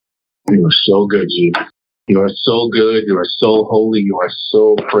You are so good, Jesus. You are so good. You are so holy. You are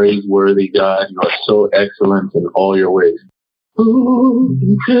so praiseworthy, God. You are so excellent in all your ways. Who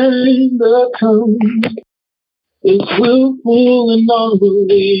can tame the tongue? It's willful and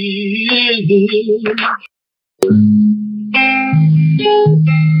unbelieving.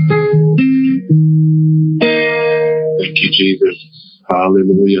 Thank you, Jesus.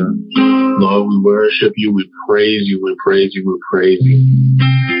 Hallelujah. Lord, we worship you. We praise you. We praise you. We praise you.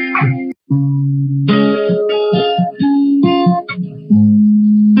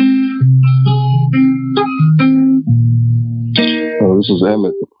 Oh, this is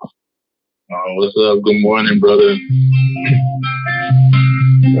Emmett. What's up? Good morning, brother.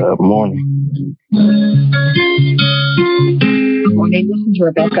 Good morning. Good morning. This is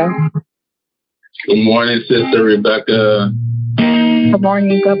Rebecca. Good morning, Sister Rebecca. Good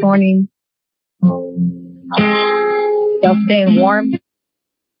morning. Good morning. Y'all staying warm?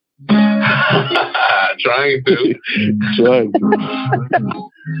 Trying to.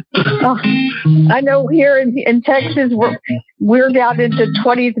 Oh, I know here in Texas we're down into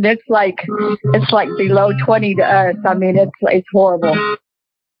 20s and it's like below 20 to us. I mean it's horrible.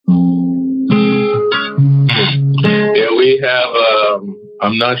 Yeah, we have.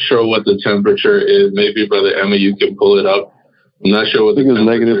 I'm not sure what the temperature is. Maybe Brother Emma, you can pull it up. I'm not sure what the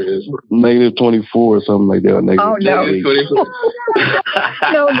temperature is. Negative 24 or something like that. Oh no! Negative 24.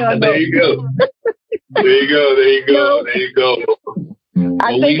 No. There you go. There you go.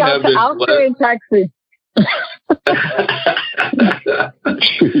 I think I'll stay in Texas.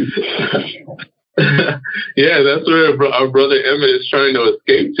 Yeah, that's where our brother Emmett is trying to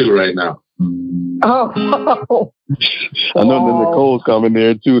escape to right now. Oh. I know that Nicole's coming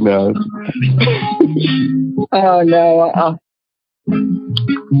there too now. Oh no.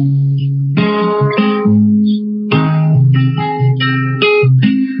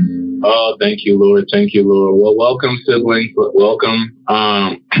 Oh, thank you, Lord. Thank you, Lord. Well, welcome, siblings. Welcome.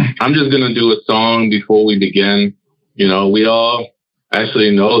 I'm just going to do a song before we begin. You know, we all actually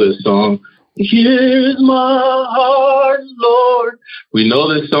know this song. Here's my heart, Lord. We know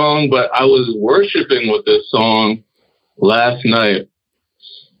this song, but I was worshiping with this song last night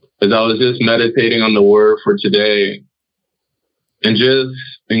as I was just meditating on the word for today and just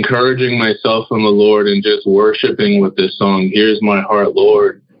encouraging myself in the Lord and just worshiping with this song. Here's my heart,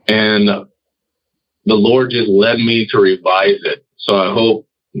 Lord. And the Lord just led me to revise it. So I hope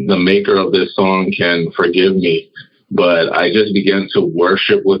the maker of this song can forgive me. But I just began to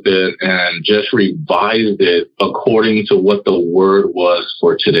worship with it and just revised it according to what the word was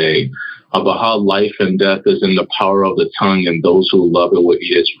for today, about how life and death is in the power of the tongue, and those who love it will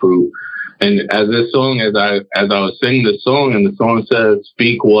eat its fruit. And as this song, as I was singing the song, and the song says,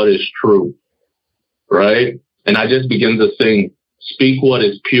 "Speak what is true," right? And I just began to sing, "Speak what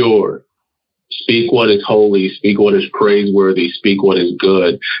is pure. Speak what is holy, speak what is praiseworthy, speak what is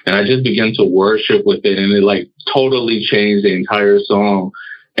good." And I just began to worship with it, and it like totally changed the entire song.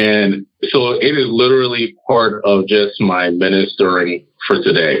 And so it is literally part of just my ministering for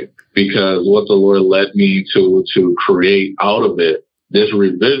today, because what the Lord led me to create out of it, this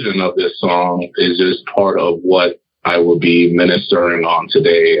revision of this song, is just part of what I will be ministering on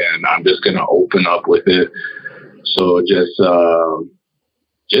today. And I'm just going to open up with it. So just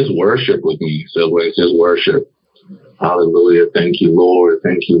worship with me. So it's just worship. Hallelujah. Thank you, Lord.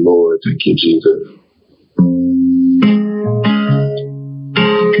 Thank you, Lord. Thank you, Jesus.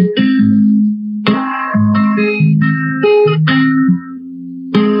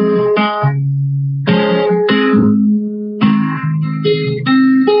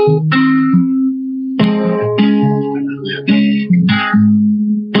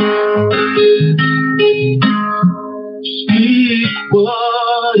 Speak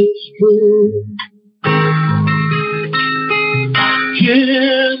what is true.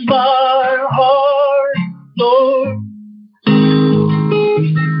 Here's my heart, Lord.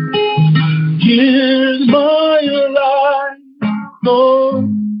 Here's my life, Lord.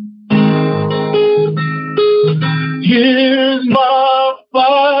 Here's my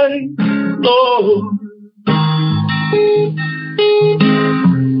fight, Lord.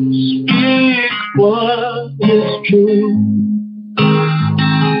 Speak what is true.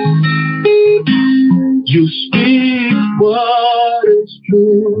 You speak what is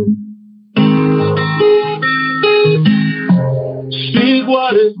true. Speak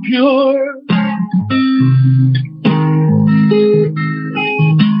what is pure.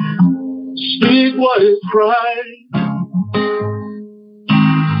 Speak what is right.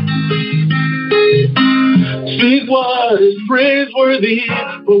 Speak what is praiseworthy,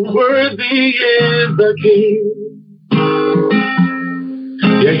 for worthy is the King.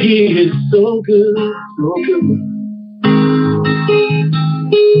 Yeah, he is so good, so good.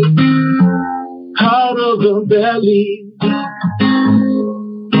 Out of the valley,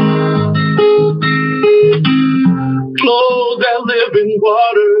 flows that living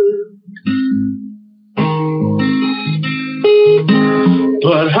water.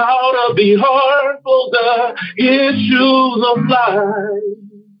 But out of the heart flows the issues of life.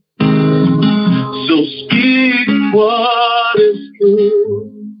 So speak what is true.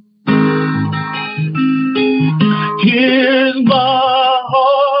 Here's my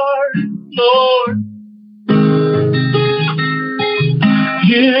heart, Lord.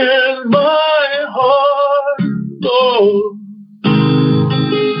 Here's my heart, Lord.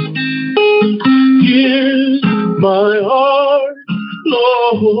 Here's my heart,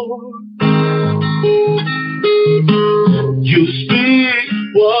 Lord. You speak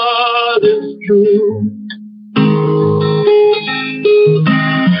what is true.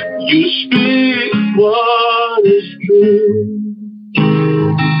 You speak what is true.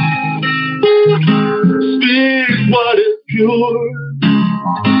 Speak what is pure.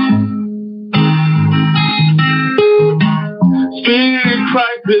 Speak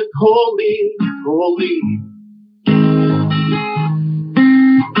Christ is holy, holy.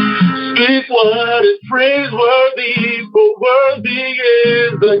 Speak what is praiseworthy, for worthy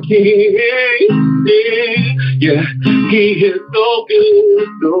is the King. Yeah, he is so good,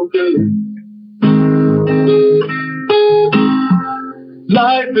 so good.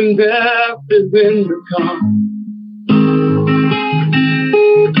 Life and death is in the tongue.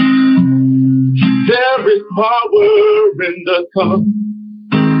 There is power in the tongue.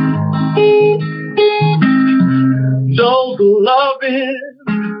 Those who love it,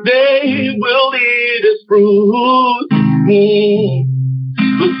 they will eat its fruit.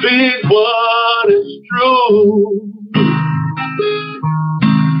 But speak what is true.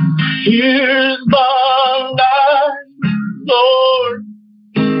 Here's my life, Lord.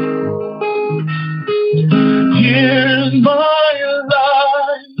 Here's my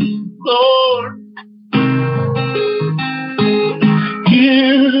life, Lord.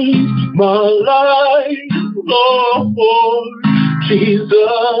 Here's my life, Lord. Jesus,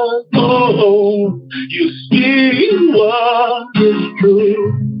 oh, you speak what is true.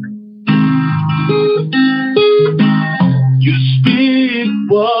 You speak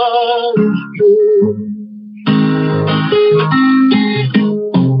what is true.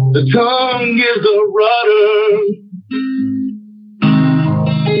 The tongue is a rudder.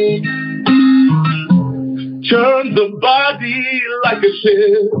 Turn the body like a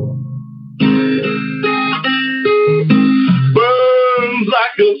ship. Burns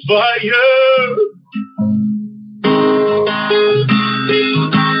like a fire.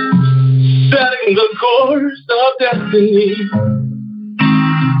 Setting the course of destiny.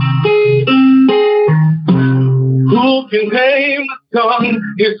 Who can tame the tongue?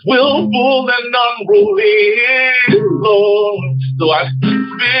 It's willful and unruly, Lord. So I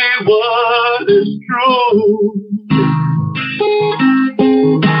speak what is true.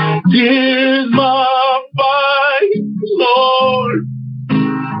 Here's my fight, Lord.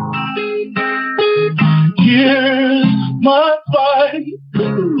 Here's my fight,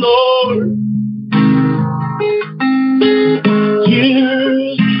 Lord.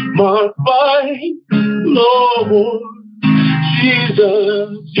 Here's my fight, Lord. Jesus,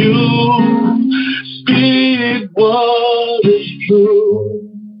 you speak what is true.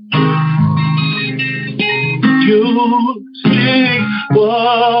 You speak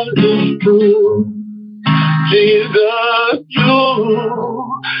what is true. Jesus, you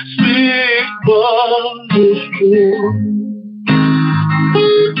speak what is true.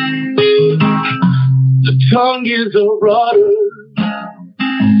 The tongue is a rudder.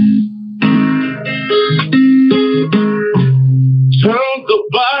 Turns the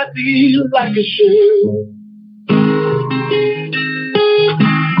body like a ship.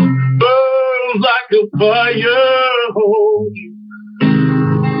 Burns like a fire.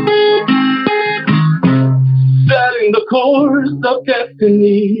 Setting the course of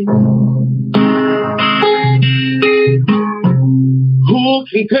destiny. Who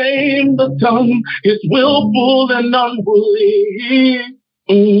can tame the tongue? It's willful and unruly.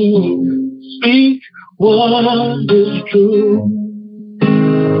 Speak what is true.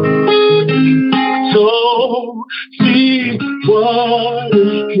 So speak what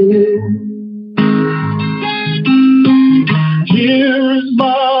is true. Here's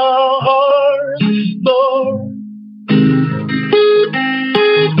my heart, Lord.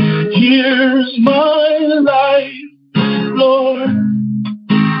 Here's my life, Lord.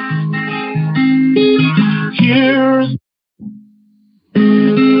 Here's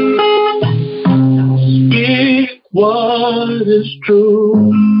what is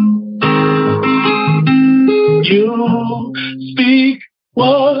true. You speak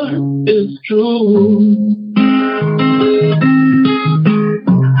what is true.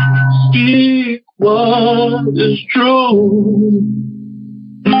 Speak what is true.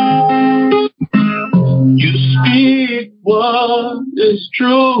 You speak what is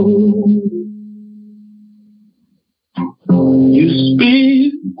true. You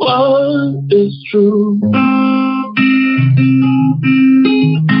speak what is true.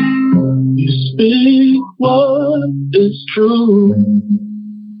 You speak what is true.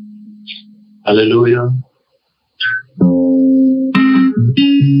 Hallelujah.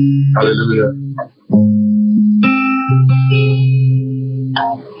 Hallelujah.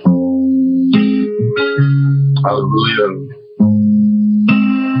 Hallelujah.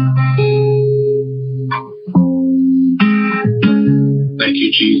 Thank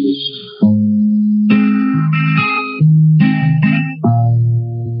you, Jesus.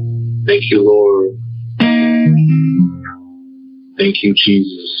 Thank you, Lord. Thank you,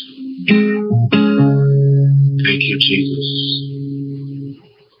 Jesus. Thank you, Jesus.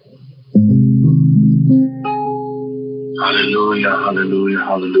 Hallelujah, hallelujah,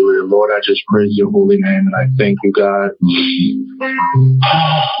 hallelujah. Lord, I just praise your holy name and I thank you, God.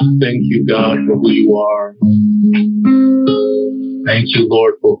 Thank you, God, for who you are. Thank you,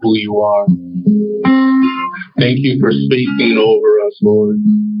 Lord, for who you are. Thank you for speaking over us, Lord.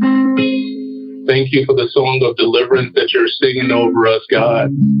 Thank you for the song of deliverance that you're singing over us,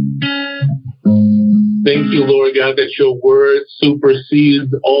 God. Thank you, Lord God, that your word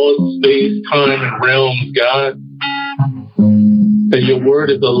supersedes all space, time, and realms, God. That your word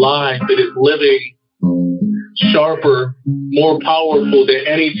is alive, that it's living, sharper, more powerful than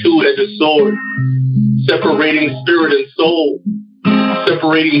any two-edged sword, separating spirit and soul,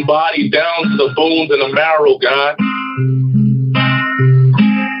 separating body down to the bones and the marrow, God.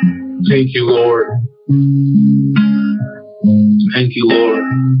 Thank you, Lord. Thank you, Lord.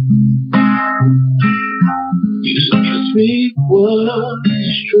 You speak what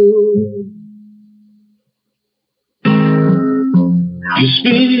is true. You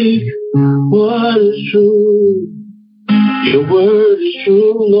speak what is true. Your word is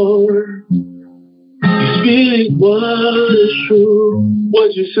true, Lord. You speak what is true.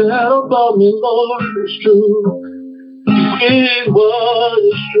 What you said about me, Lord, is true. You speak what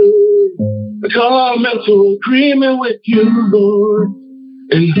is true. I come into agreement with you, Lord.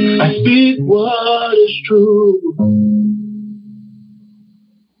 And I speak what is true.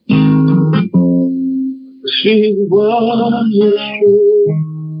 Speak what is true.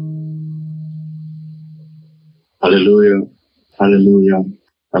 Hallelujah. Hallelujah.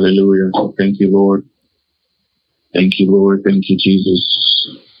 Hallelujah. Thank you, Lord. Thank you, Lord. Thank you,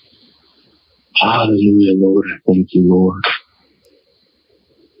 Jesus. Hallelujah, Lord. Thank you, Lord.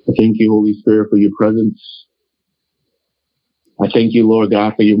 I thank you, Holy Spirit, for your presence. I thank you, Lord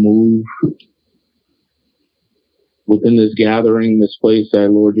God, for your move within this gathering, this place that,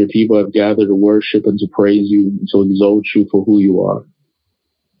 Lord, your people have gathered to worship and to praise you and to exalt you for who you are.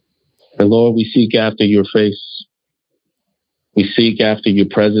 And Lord, we seek after your face. We seek after your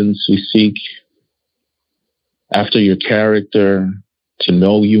presence. We seek after your character, to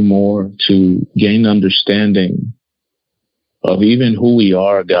know you more, to gain understanding of even who we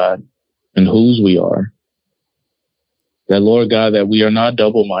are, God, and whose we are. That, Lord God, that we are not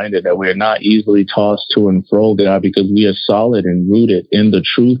double-minded, that we are not easily tossed to and fro, God, because we are solid and rooted in the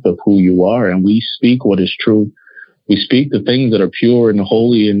truth of who you are, and we speak what is true. We speak the things that are pure and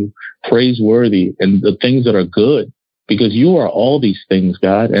holy and praiseworthy, and the things that are good, because you are all these things,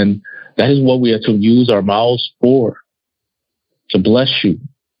 God, and that is what we have to use our mouths for, to bless you,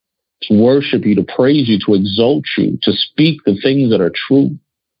 to worship you, to praise you, to exalt you, to speak the things that are true.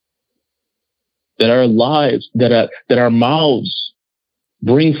 That our lives, that our mouths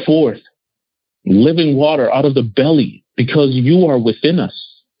bring forth living water out of the belly, because you are within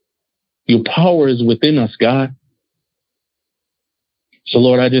us. Your power is within us, God. So,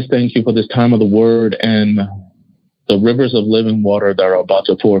 Lord, I just thank you for this time of the word and the rivers of living water that are about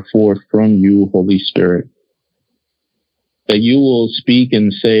to pour forth from you, Holy Spirit. That you will speak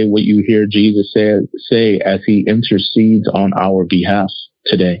and say what you hear Jesus say as he intercedes on our behalf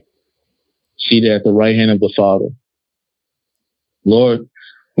today. Seated at the right hand of the Father. Lord,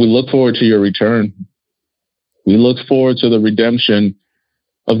 we look forward to your return. We look forward to the redemption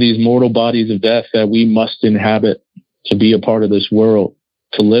of these mortal bodies of death that we must inhabit to be a part of this world,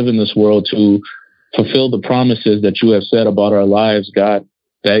 to live in this world, to fulfill the promises that you have said about our lives, God,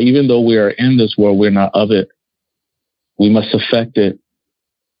 that even though we are in this world, we're not of it. We must affect it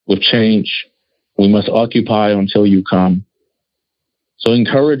with change. We must occupy until you come. So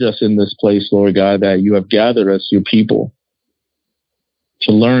encourage us in this place, Lord God, that you have gathered us, your people,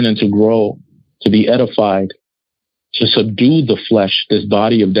 to learn and to grow, to be edified, to subdue the flesh, this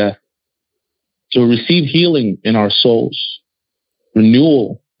body of death, to receive healing in our souls,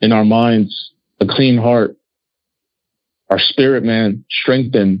 renewal in our minds, a clean heart, our spirit, man,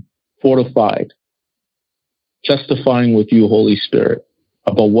 strengthened, fortified, testifying with you, Holy Spirit,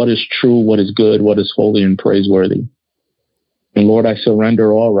 about what is true, what is good, what is holy and praiseworthy. And Lord, I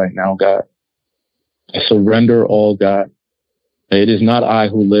surrender all right now, God. I surrender all, God. It is not I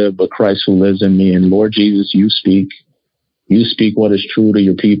who live, but Christ who lives in me. And Lord Jesus, you speak. You speak what is true to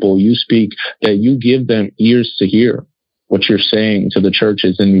your people. You speak that you give them ears to hear what you're saying to the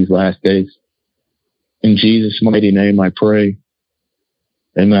churches in these last days. In Jesus' mighty name, I pray.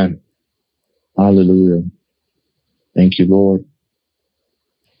 Amen. Hallelujah. Thank you, Lord.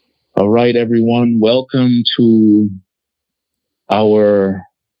 All right, everyone. Welcome to our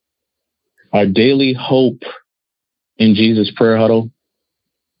daily hope in Jesus prayer huddle.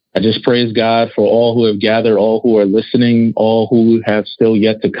 I just praise God for all who have gathered, all who are listening, all who have still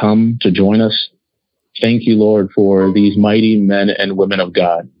yet to come to join us. Thank you, Lord, for these mighty men and women of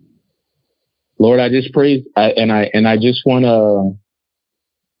God. Lord, I just praise, I just want to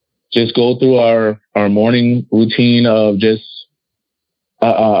just go through our morning routine of just,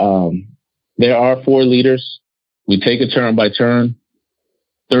 there are 4 leaders. We take it turn by turn,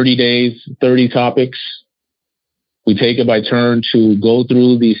 30 days, 30 topics. We take it by turn to go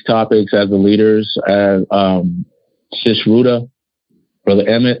through these topics as the leaders, as Sis Ruda, Brother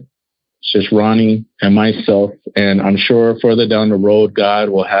Emmett, Sis Ronnie, and myself. And I'm sure further down the road, God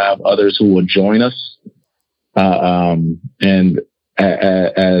will have others who will join us and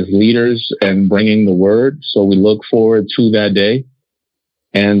as leaders and bringing the word. So we look forward to that day.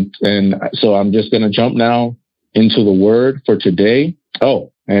 And so I'm just going to jump now into the word for today.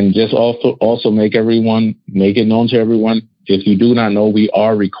 Oh, and just also make it known to everyone. If you do not know, we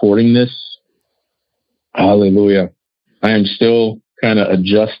are recording this. Hallelujah. I am still kind of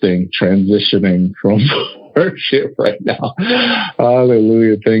transitioning from worship right now.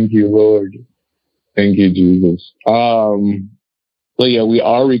 Hallelujah. Thank you, Lord. Thank you, Jesus. So yeah, we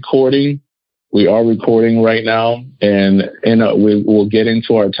are recording. We are recording right now, and we'll get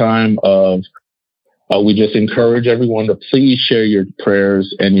into our time of. We just encourage everyone to please share your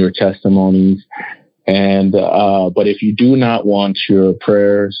prayers and your testimonies. And but if you do not want your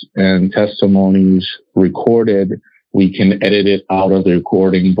prayers and testimonies recorded, we can edit it out of the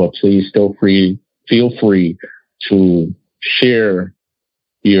recording. But please feel free to share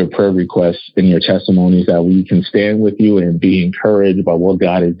your prayer requests and your testimonies, that we can stand with you and be encouraged by what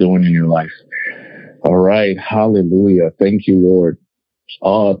God is doing in your life. All right. Hallelujah. Thank you, Lord.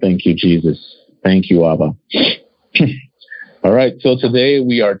 Oh, thank you, Jesus. Thank you, Abba. All right. So today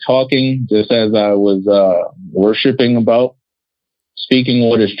we are talking, just as I was worshiping about, speaking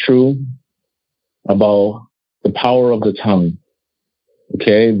what is true about the power of the tongue.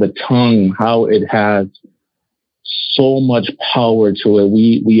 Okay. The tongue, how it has so much power to it.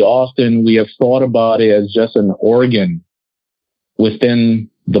 We have thought about it as just an organ within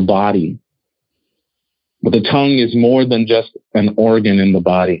the body. But the tongue is more than just an organ in the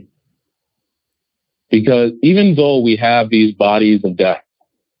body. Because even though we have these bodies of death,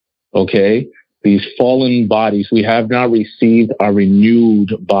 okay, these fallen bodies, we have not received our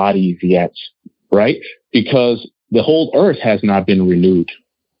renewed bodies yet, right? Because the whole earth has not been renewed.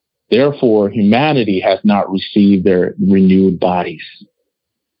 Therefore, humanity has not received their renewed bodies.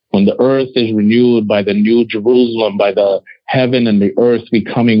 When the earth is renewed by the new Jerusalem, by the heaven and the earth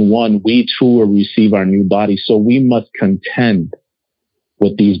becoming one, we too will receive our new bodies. So we must contend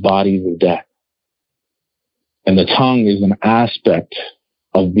with these bodies of death. And the tongue is an aspect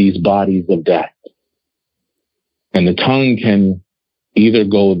of these bodies of death. And the tongue can either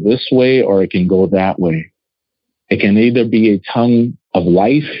go this way or it can go that way. It can either be a tongue of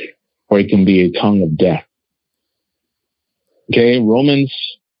life or it can be a tongue of death. Okay,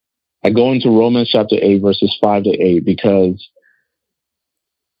 I go into Romans chapter 8, verses 5 to 8, because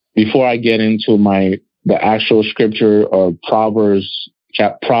before I get into the actual scripture of Proverbs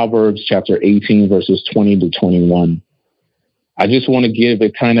chapter 18, verses 20 to 21. I just want to give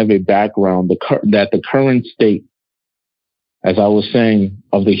it kind of a background that the current state, as I was saying,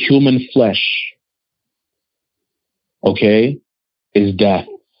 of the human flesh, okay, is death.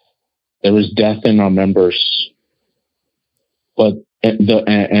 There is death in our members. But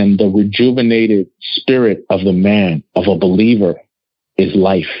the rejuvenated spirit of the man, of a believer, is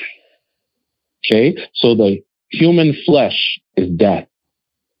life. Okay? So the human flesh is death.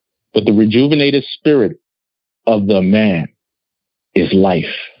 But the rejuvenated spirit of the man is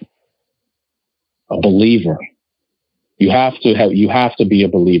life. A believer. You have to be a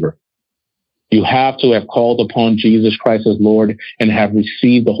believer. You have to have called upon Jesus Christ as Lord and have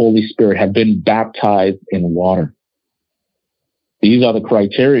received the Holy Spirit, have been baptized in water. These are the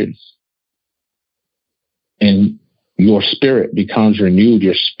criteria. And your spirit becomes renewed.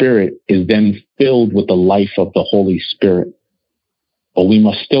 Your spirit is then filled with the life of the Holy Spirit. But we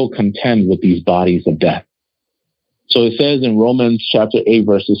must still contend with these bodies of death. So it says in Romans chapter 8,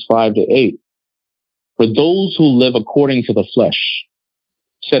 verses 5 to 8, for those who live according to the flesh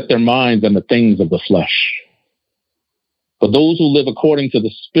set their minds on the things of the flesh. For those who live according to the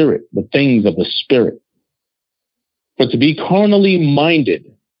Spirit, the things of the Spirit. For to be carnally minded,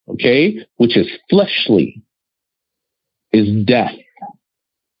 okay, which is fleshly, is death.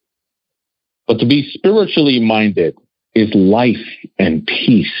 But to be spiritually minded is life and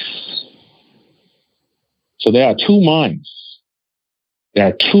peace. So there are two minds. There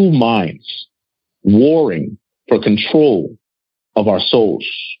are two minds warring for control of our souls.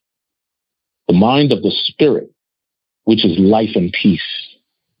 The mind of the Spirit, which is life and peace.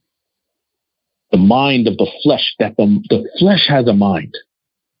 The mind of the flesh, that the flesh has a mind.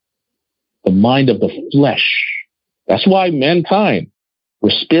 The mind of the flesh. That's why mankind,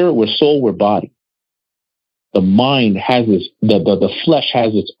 we're spirit, we're soul, we're body. The mind has its, the flesh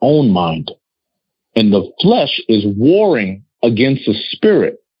has its own mind. And the flesh is warring against the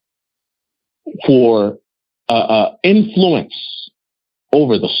spirit for influence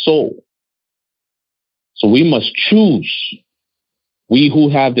over the soul. So we must choose. We who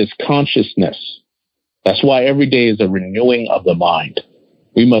have this consciousness. That's why every day is a renewing of the mind.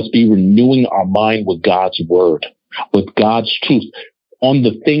 We must be renewing our mind with God's word, with God's truth, on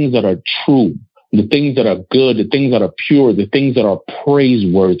the things that are true, the things that are good, the things that are pure, the things that are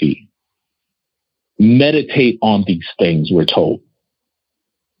praiseworthy. Meditate on these things, we're told.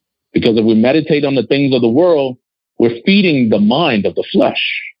 Because if we meditate on the things of the world, we're feeding the mind of the flesh.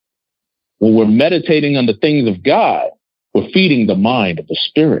 When we're meditating on the things of God, we're feeding the mind of the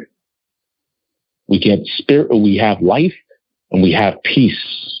Spirit. We get spirit, we have life, and we have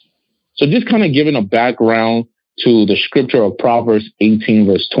peace. So just kind of giving a background to the scripture of Proverbs 18,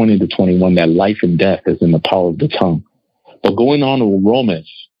 verse 20 to 21, that life and death is in the power of the tongue. But going on with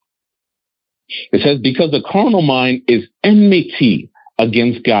Romans, it says, because the carnal mind is enmity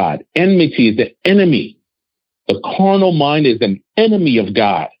against God. Enmity is the enemy. The carnal mind is an enemy of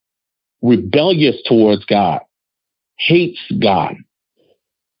God, rebellious towards God, hates God.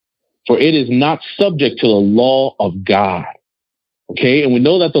 For it is not subject to the law of God. Okay, and we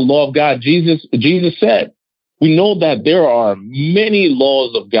know that the law of God, Jesus said, we know that there are many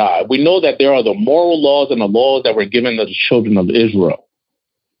laws of God. We know that there are the moral laws and the laws that were given to the children of Israel.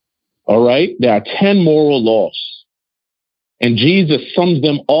 All right, there are 10 moral laws. And Jesus sums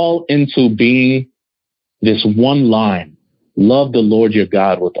them all into being this one line. Love the Lord your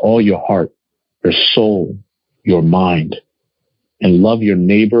God with all your heart, your soul, your mind, and love your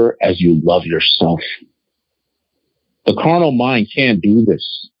neighbor as you love yourself. The carnal mind can't do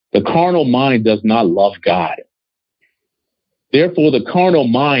this. The carnal mind does not love God. Therefore, the carnal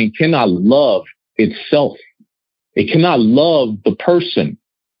mind cannot love itself. It cannot love the person.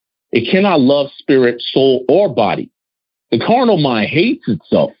 It cannot love spirit, soul, or body. The carnal mind hates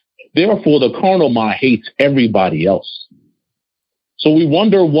itself. Therefore, the carnal mind hates everybody else. So we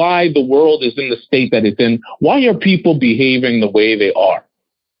wonder why the world is in the state that it's in. Why are people behaving the way they are?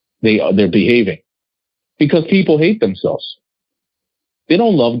 They're behaving because people hate themselves. They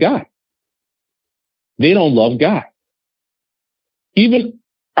don't love God. They don't love God.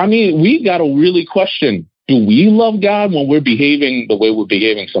 We got to really question, do we love God when we're behaving the way we're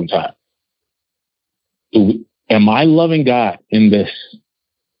behaving sometimes? Am I loving God in this?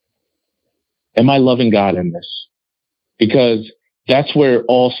 Am I loving God in this? Because that's where it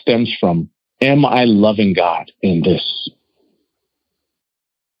all stems from. Am I loving God in this?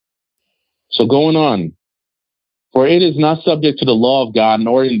 So going on. For it is not subject to the law of God,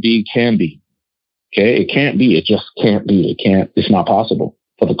 nor indeed can be. Okay, it can't be. It just can't be. It's not possible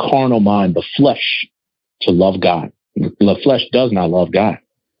for the carnal mind, the flesh, to love God. The flesh does not love God.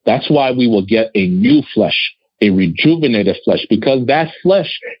 That's why we will get a new flesh, a rejuvenated flesh, because that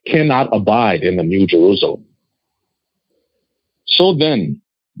flesh cannot abide in the New Jerusalem. So then,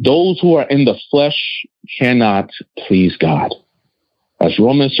 those who are in the flesh cannot please God. That's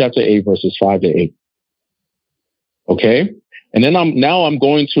Romans chapter 8, verses 5 to 8. Okay? And then I'm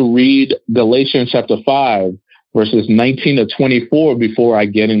going to read Galatians chapter 5, verses 19 to 24 before I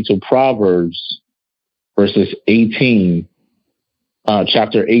get into Proverbs, verses 18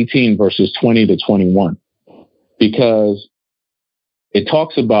 chapter 18, verses 20 to 21, because it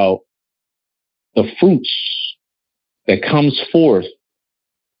talks about the fruits that comes forth,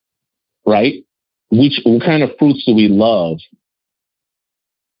 right? What kind of fruits do we love?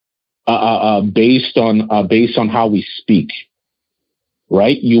 Based on how we speak,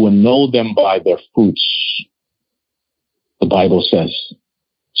 right? You will know them by their fruits, the Bible says.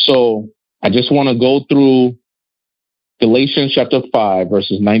 So I just want to go through Galatians chapter 5,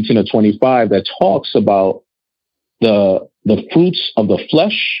 verses 19 to 25, that talks about the fruits of the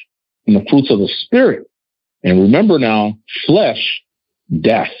flesh and the fruits of the spirit. And remember now, flesh,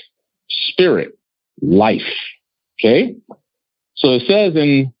 death, spirit, life. Okay? So it says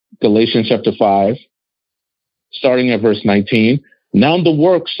in Galatians chapter 5, starting at verse 19, now the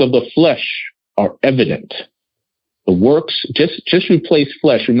works of the flesh are evident. The works, just replace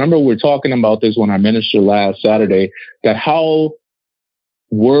flesh. Remember, we were talking about this when I ministered last Saturday, that how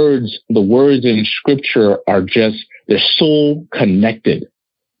the words in scripture are they're so connected.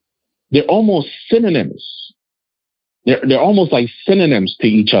 They're almost synonyms. They're almost like synonyms to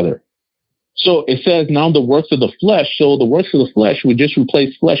each other. So it says, now the works of the flesh. So the works of the flesh, we just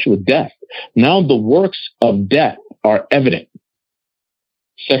replace flesh with death. Now the works of death are evident.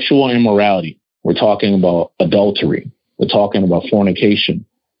 Sexual immorality. We're talking about adultery. We're talking about fornication.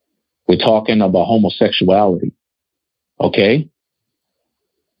 We're talking about homosexuality. Okay?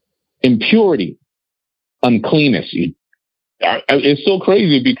 Impurity. Uncleanness. It's so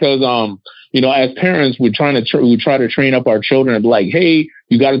crazy because, as parents, we try to train up our children and be like, hey,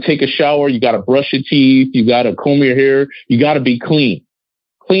 you got to take a shower. You got to brush your teeth. You got to comb your hair. You got to be clean.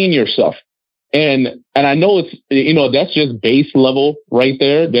 Clean yourself. And I know it's, that's just base level right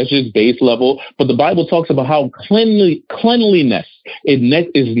there. That's just base level. But the Bible talks about how cleanliness is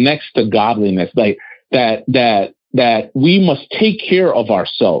next to godliness. Like that we must take care of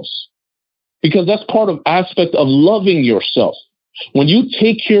ourselves, because that's part of aspect of loving yourself. When you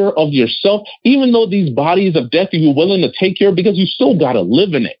take care of yourself, even though these bodies of death, you're willing to take care, because you still got to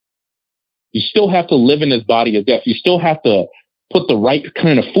live in it. You still have to live in this body of death. You still have to put the right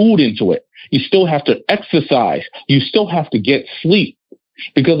kind of food into it. You still have to exercise. You still have to get sleep.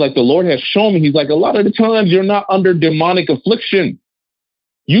 Because like the Lord has shown me, he's like, a lot of the times you're not under demonic affliction.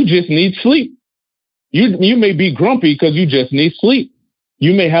 You just need sleep. You may be grumpy because you just need sleep.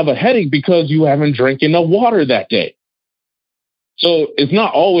 You may have a headache because you haven't drank enough water that day. So it's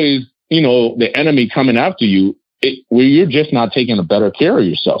not always, the enemy coming after you, where you're just not taking a better care of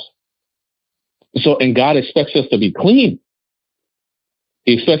yourself. So, and God expects us to be clean.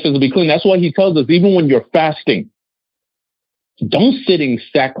 He expects us to be clean. That's why he tells us, even when you're fasting, don't sit in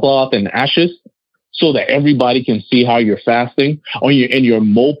sackcloth and ashes so that everybody can see how you're fasting, and you're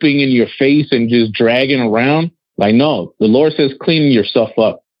moping in your face and just dragging around. Like, no, the Lord says, clean yourself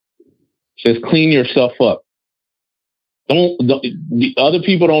up. He says, clean yourself up. The other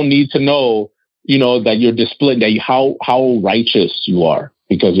people don't need to know, that you're displaying how righteous you are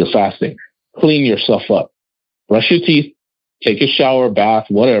because you're fasting. Clean yourself up. Brush your teeth, take a shower, bath,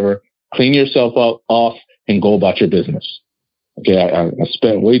 whatever. Clean yourself up, off, and go about your business. Okay, I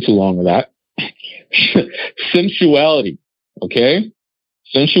spent way too long on that. Sensuality. Okay,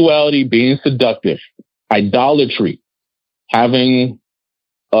 sensuality, being seductive. Idolatry, having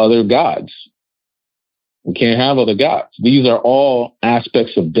other gods. We can't have other gods. These are all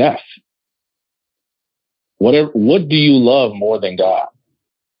aspects of death. What do you love more than God?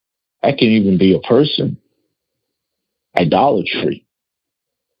 That can even be a person. Idolatry.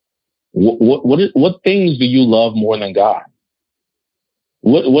 What things do you love more than God?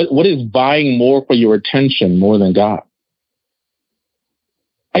 What is vying more for your attention more than God?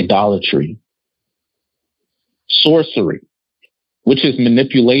 Idolatry. Sorcery, which is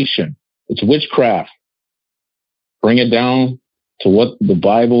manipulation. It's witchcraft. Bring it down to what the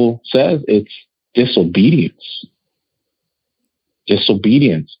Bible says. It's disobedience.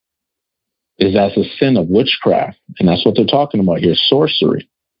 Disobedience is as a sin of witchcraft. And that's what they're talking about here, sorcery.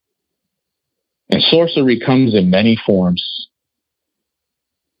 And sorcery comes in many forms.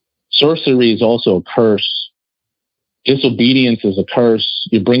 Sorcery is also a curse. Disobedience is a curse.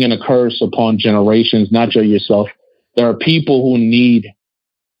 You're bringing a curse upon generations, not just yourself. There are people who need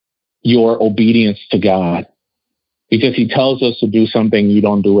your obedience to God because he tells us to do something, you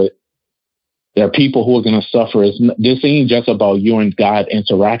don't do it. There are people who are going to suffer. This ain't just about you and God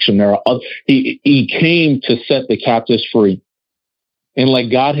interaction. He came to set the captives free. And like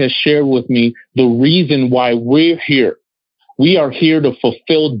God has shared with me, the reason why we're here, we are here to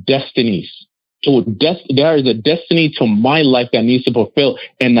fulfill destinies. So there is a destiny to my life that needs to fulfill.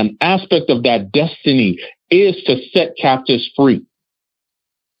 And an aspect of that destiny is to set captives free.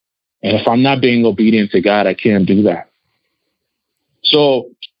 And if I'm not being obedient to God, I can't do that.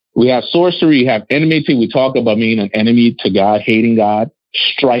 So we have sorcery, you have enmity. We talk about being an enemy to God, hating God,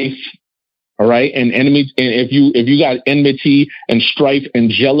 strife. All right. And enemy. And if you got enmity and strife and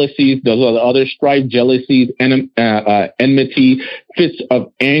jealousies, those are the other strife, jealousies, enmity, fits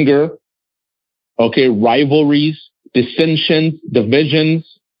of anger. Okay. Rivalries, dissensions,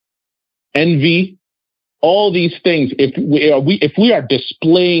 divisions, envy. All these things, if we are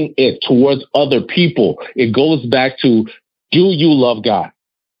displaying it towards other people, it goes back to, do you love God?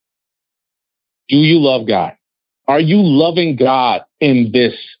 Do you love God? Are you loving God in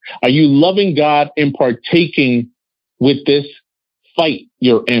this? Are you loving God in partaking with this fight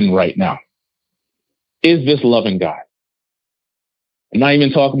you're in right now? Is this loving God? I'm not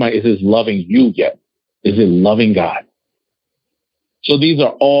even talking about, is this loving you yet? Is it loving God? So these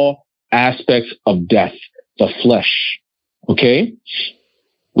are all aspects of death, the flesh. Okay?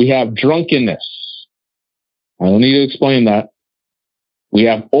 We have drunkenness. I don't need to explain that. We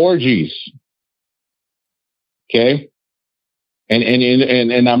have orgies. Okay?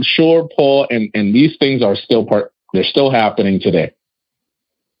 And I'm sure Paul and these things are they're still happening today.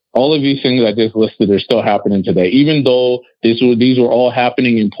 All of these things I just listed are still happening today, even though these were all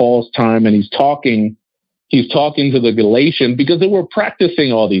happening in Paul's time, and he's talking to the Galatians because they were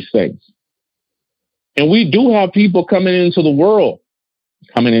practicing all these things. And we do have people coming into the world.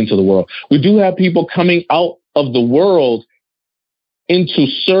 We do have people coming out of the world into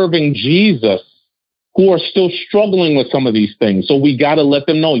serving Jesus who are still struggling with some of these things. So we got to let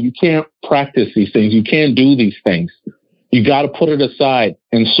them know you can't practice these things. You can't do these things. You got to put it aside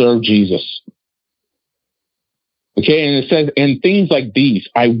and serve Jesus. Okay, and it says, and things like these,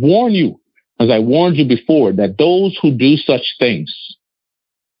 I warn you, as I warned you before, that those who do such things,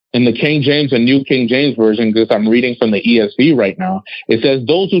 in the King James and New King James Version, because I'm reading from the ESV right now, it says,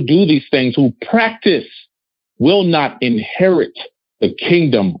 those who do these things, who practice, will not inherit the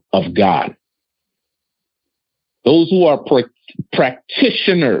kingdom of God. Those who are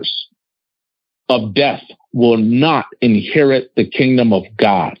practitioners of death will not inherit the kingdom of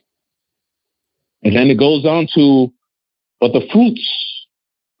God. And then it goes on to, but the fruits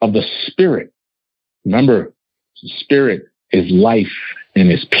of the Spirit. Remember, the Spirit is life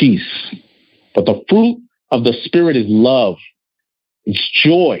and is peace. But the fruit of the Spirit is love, it's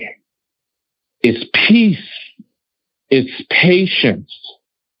joy, it's peace, it's patience,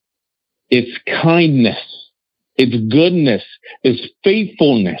 it's kindness, it's goodness, it's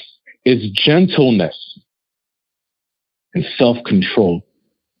faithfulness, it's gentleness, and self-control.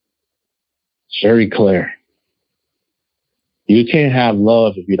 It's very clear. You can't have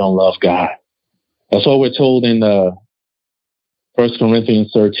love if you don't love God. That's what we're told in 1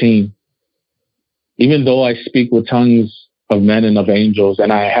 Corinthians 13. Even though I speak with tongues of men and of angels,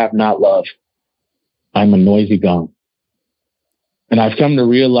 and I have not love, I'm a noisy gong. And I've come to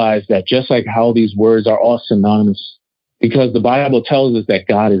realize that just like how these words are all synonymous, because the Bible tells us that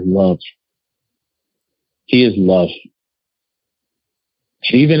God is love. He is love.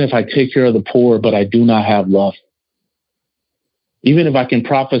 Even if I take care of the poor, but I do not have love, even if I can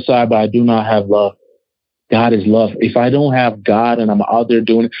prophesy, but I do not have love, God is love. If I don't have God and I'm out there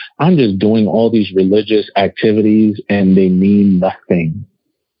doing it, I'm just doing all these religious activities and they mean nothing.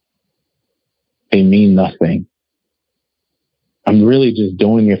 They mean nothing. I'm really just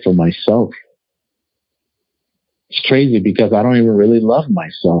doing it for myself. It's crazy because I don't even really love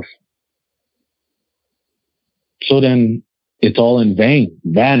myself. So then it's all in vain.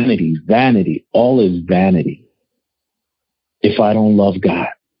 Vanity, vanity, all is vanity. If I don't love God.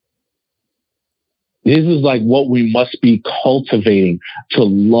 This is like what we must be cultivating to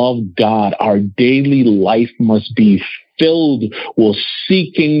love God. Our daily life must be filled with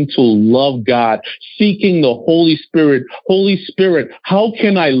seeking to love God, seeking the Holy Spirit. Holy Spirit, how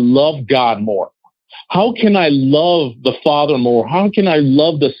can I love God more? How can I love the Father more? How can I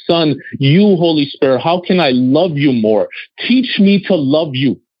love the Son, you, Holy Spirit? How can I love you more? Teach me to love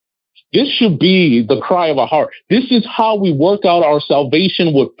you. This should be the cry of our heart. This is how we work out our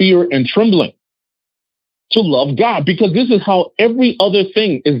salvation with fear and trembling. To love God, because this is how every other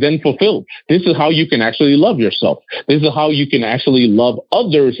thing is then fulfilled. This is how you can actually love yourself. This is how you can actually love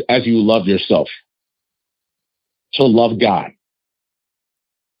others as you love yourself. To love God.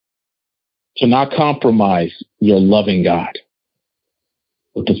 To not compromise your loving God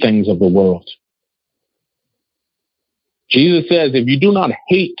with the things of the world. Jesus says, if you do not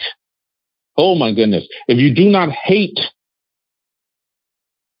hate, oh my goodness, if you do not hate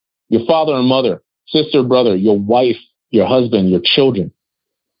your father and mother, sister, brother, your wife, your husband, your children,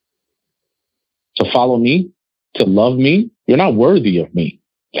 to follow me, to love me, you're not worthy of me.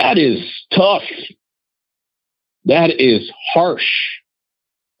 That is tough. That is harsh.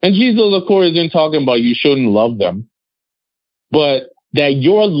 And Jesus, of course, isn't talking about you shouldn't love them, but that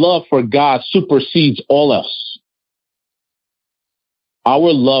your love for God supersedes all else.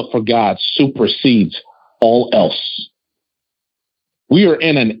 Our love for God supersedes all else. We are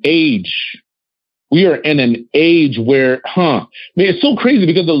in an age where, it's so crazy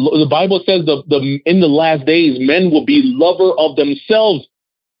because the Bible says in the last days, men will be lover of themselves.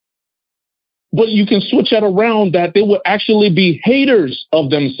 But you can switch that around, that they would actually be haters of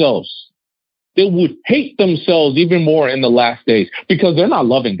themselves. They would hate themselves even more in the last days because they're not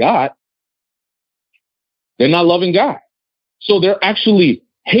loving God. They're not loving God. So they're actually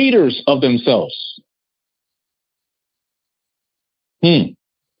haters of themselves.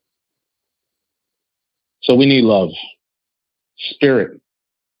 So we need love. Spirit.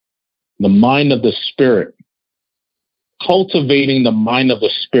 The mind of the Spirit. Cultivating the mind of the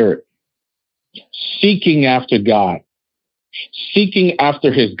Spirit. Seeking after God. Seeking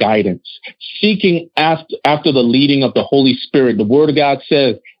after his guidance. Seeking after the leading of the Holy Spirit. The Word of God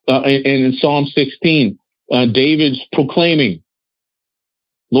says in Psalm 16, David's proclaiming,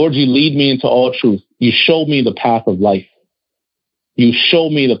 Lord, you lead me into all truth. You show me the path of life. You show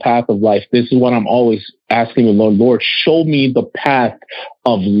me the path of life. This is what I'm always asking the Lord. Lord, show me the path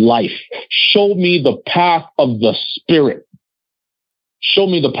of life. Show me the path of the Spirit. Show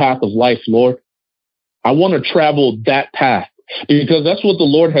me the path of life, Lord. I want to travel that path because that's what the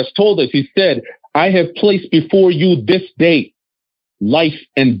Lord has told us. He said, I have placed before you this day, life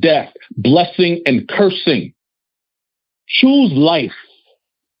and death, blessing and cursing. Choose life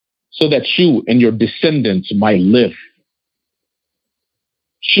so that you and your descendants might live.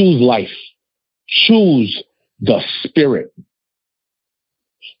 Choose life. Choose the Spirit.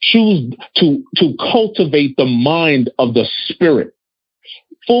 Choose to cultivate the mind of the Spirit.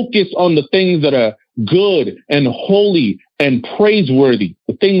 Focus on the things that are good and holy and praiseworthy,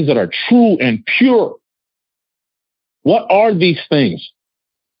 the things that are true and pure. What are these things?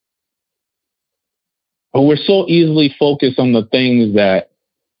 But we're so easily focused on the things that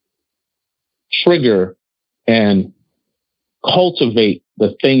trigger and cultivate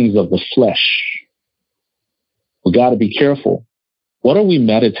the things of the flesh. We got to be careful. What are we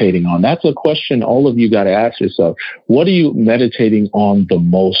meditating on? That's a question all of you got to ask yourself. What are you meditating on the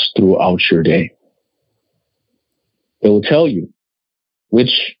most throughout your day? It will tell you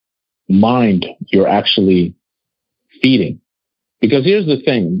which mind you're actually feeding. Because here's the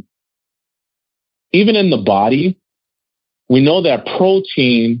thing. Even in the body, we know that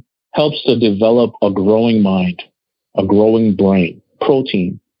protein helps to develop a growing mind, a growing brain.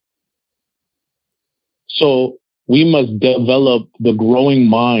 Protein. So we must develop the growing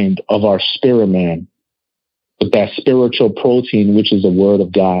mind of our spirit man with that spiritual protein, which is the Word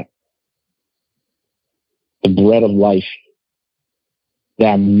of God, the bread of life,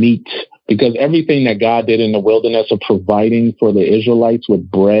 that meat. Because everything that God did in the wilderness of providing for the Israelites with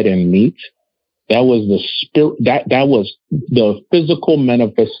bread and meat, that was the spirit. That was the physical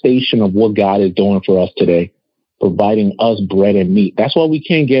manifestation of what God is doing for us today, providing us bread and meat. That's why we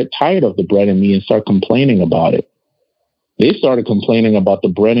can't get tired of the bread and meat and start complaining about it. They started complaining about the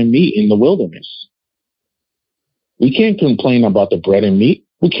bread and meat in the wilderness. We can't complain about the bread and meat.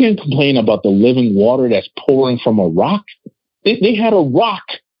 We can't complain about the living water that's pouring from a rock. They had a rock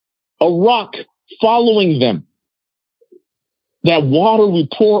following them. That water we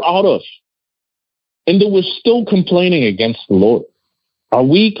pour out of. And they were still complaining against the Lord. Are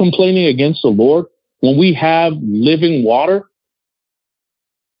we complaining against the Lord when we have living water?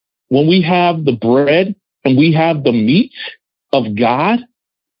 When we have the bread and we have the meat of God?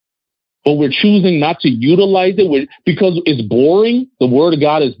 But we're choosing not to utilize it because it's boring. The Word of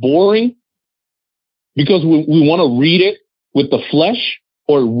God is boring. Because we want to read it with the flesh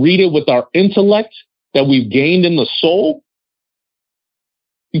or read it with our intellect that we've gained in the soul.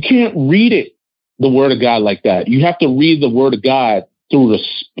 You can't read it, the Word of God, like that. You have to read the Word of God through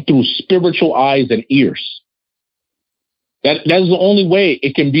spiritual eyes and ears. That is the only way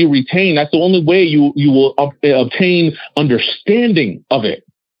it can be retained. That's the only way you will obtain understanding of it.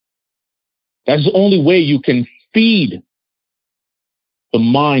 That's the only way you can feed the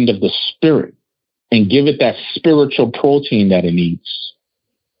mind of the Spirit and give it that spiritual protein that it needs.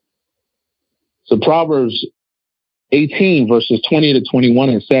 So Proverbs 18, verses 20 to 21,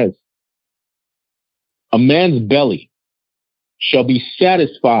 it says, a man's belly shall be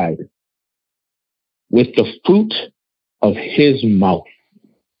satisfied with the fruit of his mouth.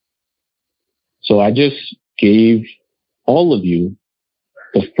 So I just gave all of you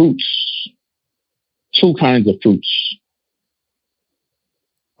the fruits, two kinds of fruits.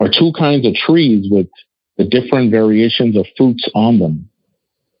 two kinds of trees with the different variations of fruits on them.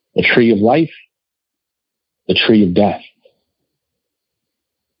 The tree of life, the tree of death.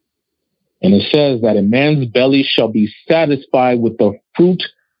 And it says that a man's belly shall be satisfied with the fruit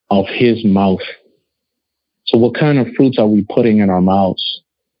of his mouth. So what kind of fruits are we putting in our mouths?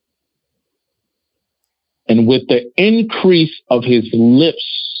 And with the increase of his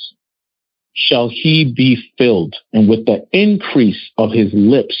lips shall he be filled. And with the increase of his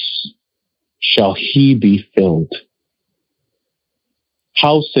lips shall he be filled.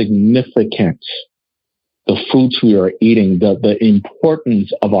 How significant the fruits we are eating, the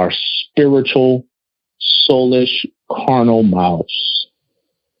importance of our spiritual, soulish, carnal mouths,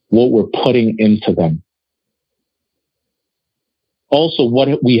 what we're putting into them. Also,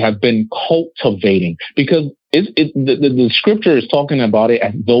 what we have been cultivating, because the scripture is talking about it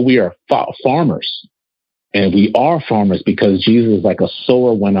as though we are farmers. And we are farmers because Jesus, like a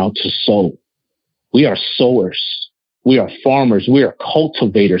sower, went out to sow. We are sowers. We are farmers. We are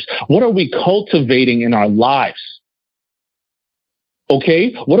cultivators. What are we cultivating in our lives?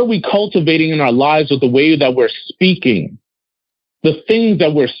 Okay? What are we cultivating in our lives with the way that we're speaking? The things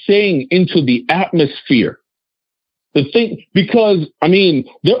that we're saying into the atmosphere. Because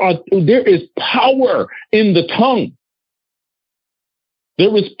there is power in the tongue.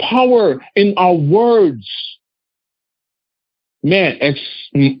 There is power in our words. Man,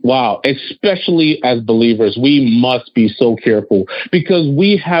 especially as believers, we must be so careful because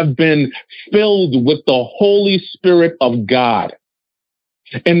we have been filled with the Holy Spirit of God.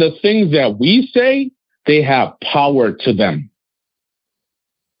 And the things that we say, they have power to them.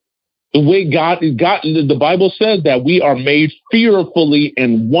 The way the Bible says that we are made fearfully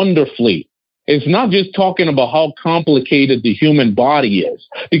and wonderfully. It's not just talking about how complicated the human body is,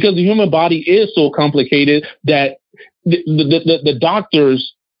 because the human body is so complicated that the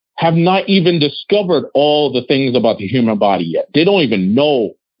doctors have not even discovered all the things about the human body yet. They don't even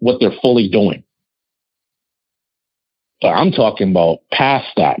know what they're fully doing. But I'm talking about past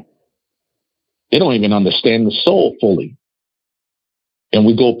that. They don't even understand the soul fully. And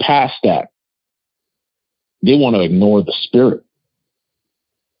we go past that. They want to ignore the spirit.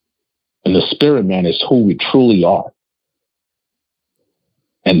 And the spirit man is who we truly are.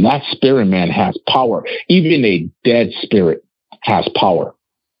 And that spirit man has power. Even a dead spirit has power.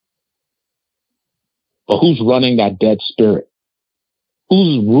 But who's running that dead spirit?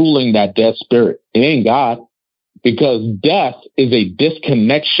 Who's ruling that dead spirit? It ain't God. Because death is a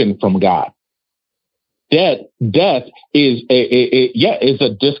disconnection from God. Death is a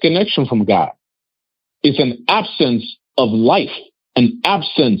disconnection from God. It's an absence of life, an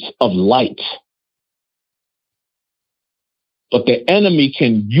absence of light. But the enemy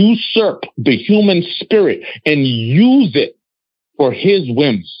can usurp the human spirit and use it for his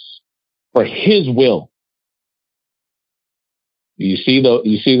whims, for his will. You see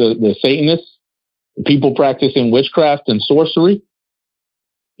the Satanists, the people practicing witchcraft and sorcery.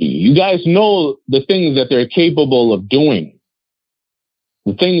 You guys know the things that they're capable of doing,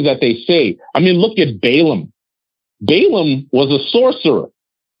 the things that they say. I mean, look at Balaam. Balaam was a sorcerer.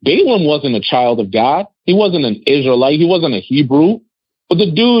 Balaam wasn't a child of God. He wasn't an Israelite. He wasn't a Hebrew. But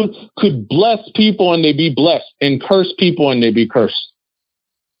the dude could bless people and they be blessed, and curse people and they be cursed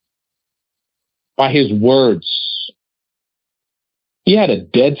by his words. He had a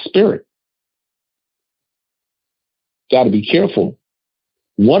dead spirit. Got to be careful.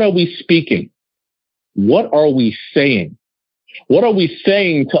 What are we speaking? What are we saying? What are we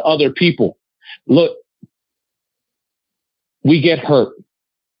saying to other people? Look, we get hurt.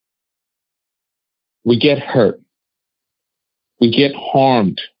 We get hurt. We get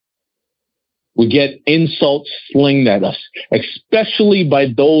harmed. We get insults slinged at us, especially by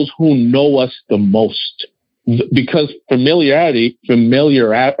those who know us the most. Because familiarity. Thank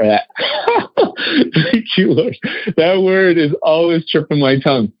you, Lord. That word is always tripping my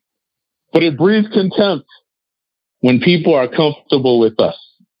tongue. But it breeds contempt when people are comfortable with us.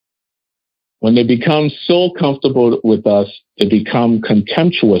 When they become so comfortable with us, they become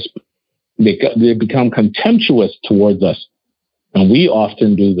contemptuous. They become contemptuous towards us. And we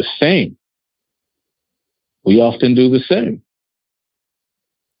often do the same.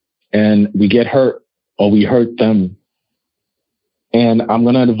 And we get hurt, or we hurt them. And I'm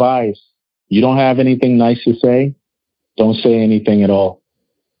going to advise, you don't have anything nice to say, don't say anything at all.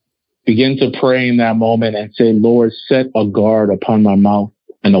 Begin to pray in that moment and say, Lord, set a guard upon my mouth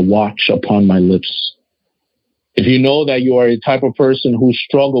and a watch upon my lips. If you know that you are a type of person who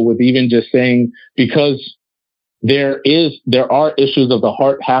struggle with even just saying, because there are issues of the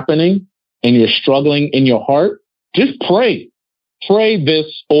heart happening and you're struggling in your heart, just pray. Pray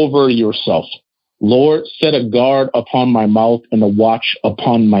this over yourself. Lord, set a guard upon my mouth and a watch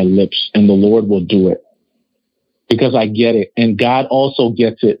upon my lips, and the Lord will do it. Because I get it, and God also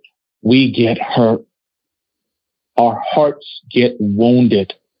gets it. We get hurt. Our hearts get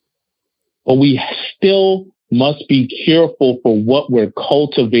wounded. But we still must be careful for what we're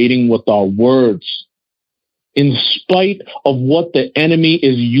cultivating with our words. In spite of what the enemy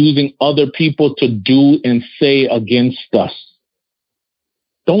is using other people to do and say against us.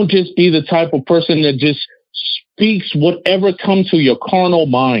 Don't just be the type of person that just speaks whatever comes to your carnal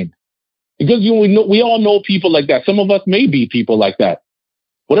mind. Because we all know people like that. Some of us may be people like that.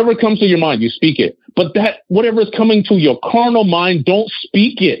 Whatever comes to your mind, you speak it. But that whatever is coming to your carnal mind, don't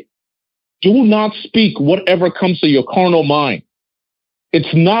speak it. Do not speak whatever comes to your carnal mind.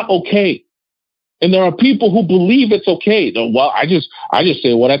 It's not okay. And there are people who believe it's okay. Well, I just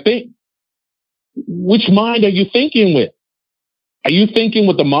say what I think. Which mind are you thinking with? Are you thinking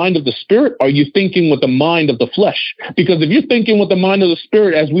with the mind of the spirit? Or are you thinking with the mind of the flesh? Because if you're thinking with the mind of the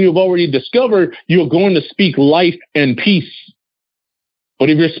spirit, as we have already discovered, you're going to speak life and peace.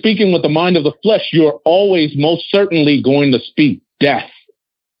 But if you're speaking with the mind of the flesh, you're always most certainly going to speak death.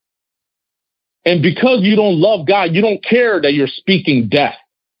 And because you don't love God, you don't care that you're speaking death.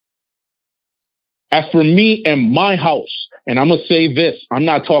 As for me and my house, and I'm going to say this, I'm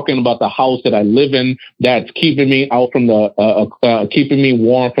not talking about the house that I live in that's keeping me out from keeping me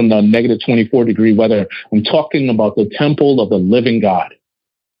warm from the negative 24-degree weather. I'm talking about the temple of the living God.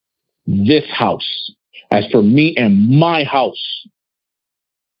 This house. As for me and my house,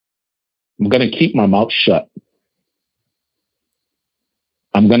 I'm going to keep my mouth shut.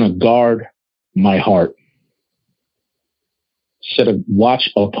 I'm going to guard my heart. Set a watch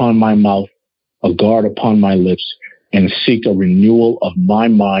upon my mouth, a guard upon my lips, and seek a renewal of my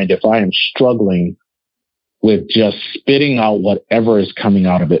mind if I am struggling with just spitting out whatever is coming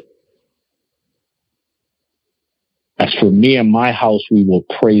out of it. As for me and my house, we will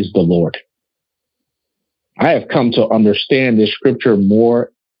praise the Lord. I have come to understand this scripture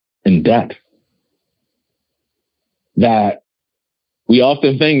more in depth. That we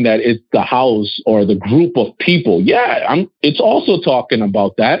often think that it's the house or the group of people. Yeah, it's also talking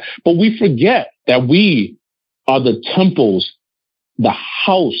about that, but we forget that we are the temples, the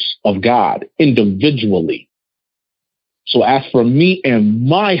house of God individually. So as for me and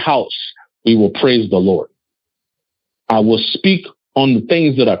my house, we will praise the Lord. I will speak on the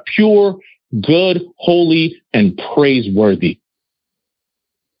things that are pure, good, holy, and praiseworthy.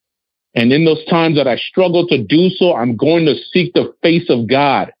 And in those times that I struggle to do so, I'm going to seek the face of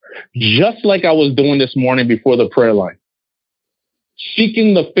God, just like I was doing this morning before the prayer line.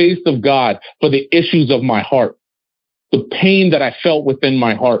 Seeking the face of God for the issues of my heart, the pain that I felt within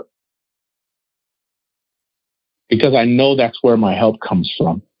my heart. Because I know that's where my help comes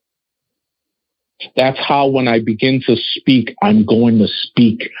from. That's how when I begin to speak, I'm going to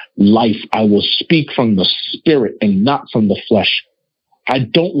speak life. I will speak from the spirit and not from the flesh. I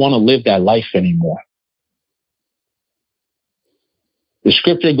don't want to live that life anymore. The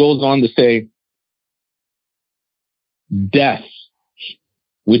scripture goes on to say, death,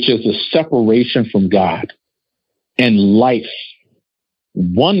 which is the separation from God, and life,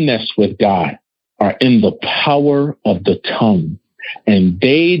 oneness with God, are in the power of the tongue, and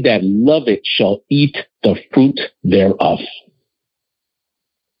they that love it shall eat the fruit thereof.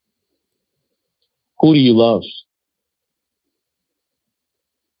 Who do you love?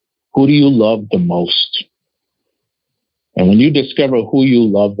 Who do you love the most? And when you discover who you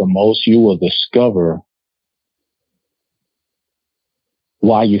love the most, you will discover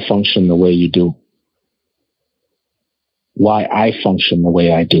why you function the way you do. Why I function the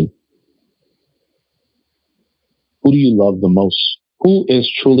way I do. Who do you love the most? Who is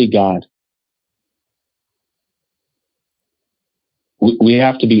truly God? We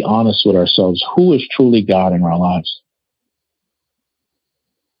have to be honest with ourselves. Who is truly God in our lives?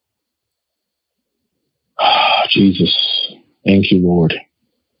 Jesus, thank you, Lord.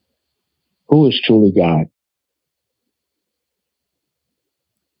 Who is truly God?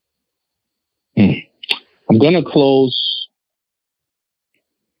 I'm going to close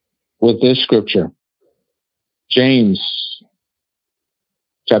with this scripture. James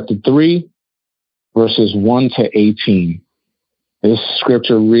chapter 3, verses 1 to 18. This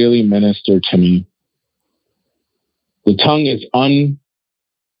scripture really ministered to me. The tongue is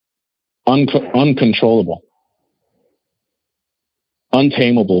uncontrollable,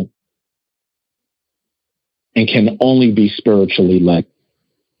 untamable, and can only be spiritually led.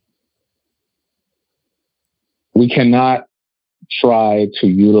 We cannot try to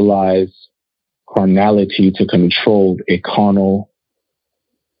utilize carnality to control a carnal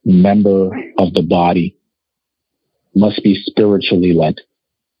member of the body must be spiritually led.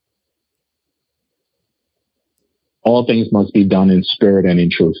 All things must be done in spirit and in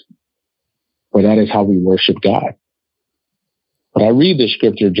truth, for that is how we worship God. But I read the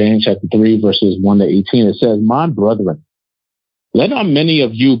scripture, James chapter 3, verses 1 to 18. It says, "My brethren, let not many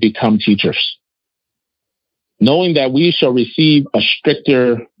of you become teachers, knowing that we shall receive a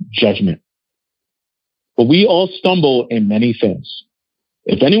stricter judgment. For we all stumble in many things.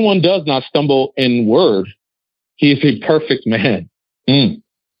 If anyone does not stumble in word, he is a perfect man." We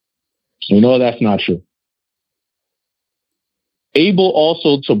know that's not true. "Able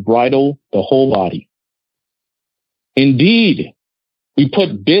also to bridle the whole body. Indeed, we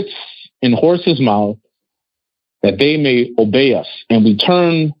put bits in horses' mouths that they may obey us, and we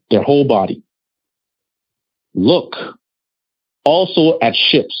turn their whole body. Look also at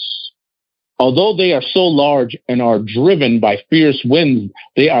ships. Although they are so large and are driven by fierce winds,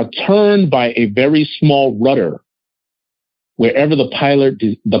 they are turned by a very small rudder wherever the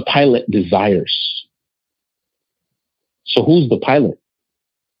pilot desires." So who's the pilot?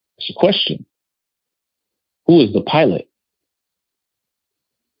 It's a question. Who is the pilot?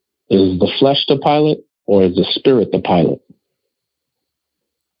 Is the flesh the pilot, or is the spirit the pilot?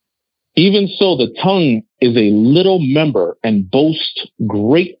 "Even so, the tongue is a little member and boasts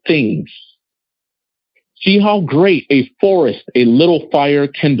great things. See how great a forest a little fire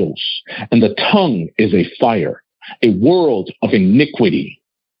kindles, and the tongue is a fire, a world of iniquity."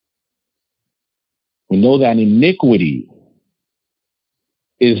 We know that iniquity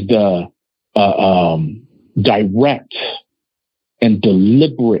is the direct and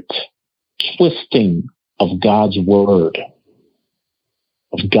deliberate twisting of God's word,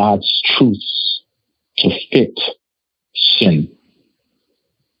 of God's truths to fit sin.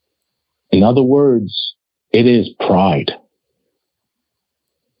 In other words, it is pride.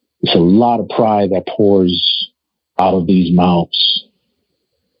 It's a lot of pride that pours out of these mouths.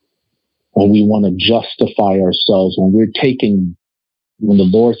 When we want to justify ourselves, when the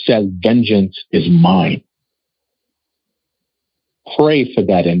Lord says, "Vengeance is mine." Pray for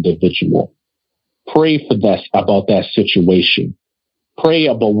that individual. Pray about that situation. Pray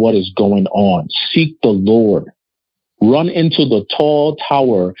about what is going on. Seek the Lord. Run into the tall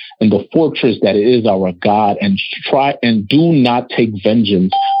tower and the fortress that is our God, and try and do not take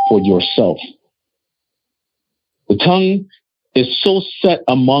vengeance for yourself. The tongue is so set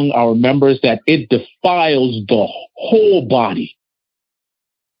among our members that it defiles the whole body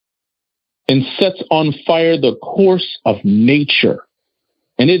and sets on fire the course of nature,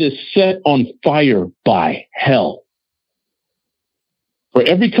 and it is set on fire by hell. For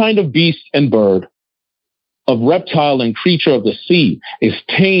every kind of beast and bird, of reptile and creature of the sea is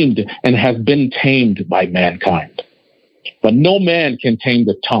tamed and has been tamed by mankind. But no man can tame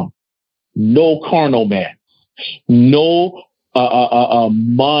the tongue. No carnal man. No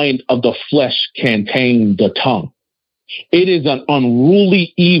mind of the flesh can tame the tongue. It is an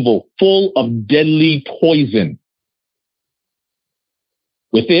unruly evil full of deadly poison.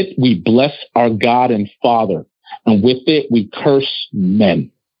 With it, we bless our God and Father, and with it, we curse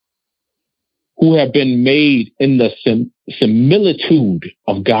men who have been made in the similitude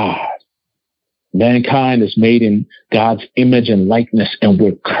of God. Mankind is made in God's image and likeness, and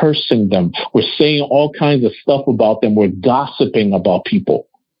we're cursing them. We're saying all kinds of stuff about them. We're gossiping about people,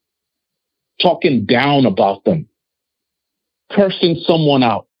 talking down about them, cursing someone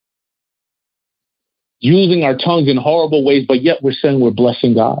out, using our tongues in horrible ways, but yet we're saying we're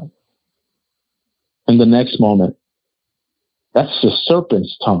blessing God. In the next moment, that's the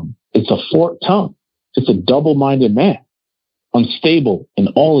serpent's tongue. It's a forked tongue. It's a double-minded man, unstable in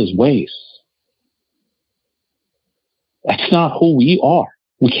all his ways. That's not who we are.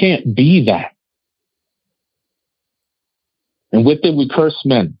 We can't be that. And with it, we curse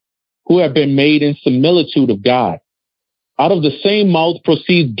men who have been made in similitude of God. Out of the same mouth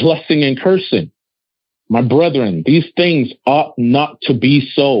proceeds blessing and cursing. My brethren, these things ought not to be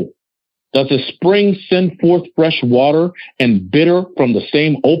so. Does a spring send forth fresh water and bitter from the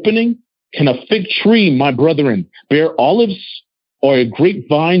same opening? Can a fig tree, my brethren, bear olives, or a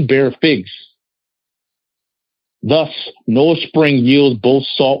grapevine bear figs? Thus, no spring yields both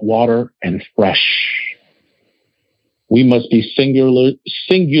salt water and fresh. We must be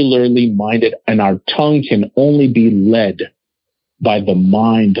singularly minded, and our tongue can only be led by the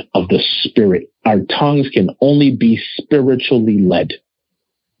mind of the Spirit. Our tongues can only be spiritually led.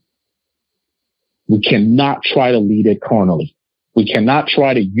 We cannot try to lead it carnally. We cannot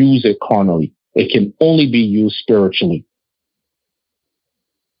try to use it carnally. It can only be used spiritually.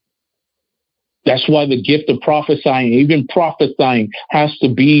 That's why the gift of prophesying, even prophesying, has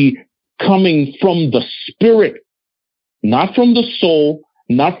to be coming from the Spirit, not from the soul,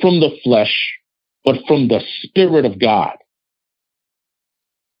 not from the flesh, but from the Spirit of God.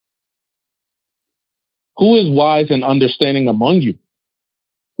 Who is wise and understanding among you?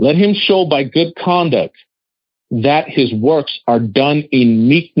 Let him show by good conduct that his works are done in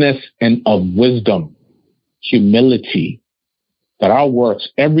meekness and of wisdom, humility. That our works,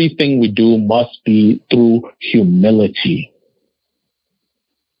 everything we do must be through humility.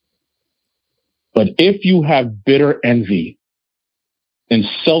 But if you have bitter envy and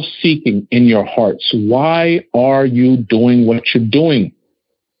self-seeking in your hearts, why are you doing what you're doing?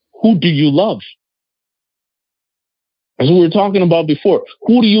 Who do you love? As we were talking about before,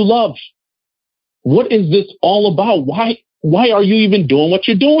 who do you love? What is this all about? Why are you even doing what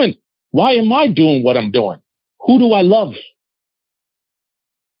you're doing? Why am I doing what I'm doing? Who do I love?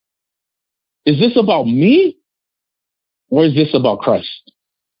 Is this about me? Or is this about Christ?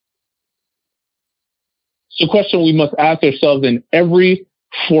 It's a question we must ask ourselves in every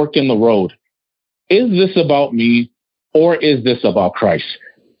fork in the road. Is this about me or is this about Christ?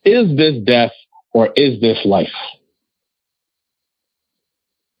 Is this death or is this life?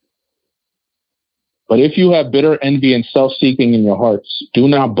 But if you have bitter envy and self-seeking in your hearts, do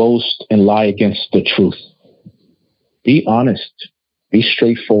not boast and lie against the truth. Be honest. Be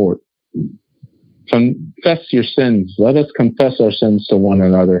straightforward. Confess your sins. Let us confess our sins to one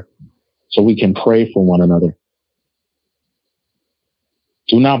another so we can pray for one another.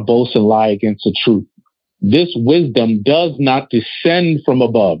 Do not boast and lie against the truth. This wisdom does not descend from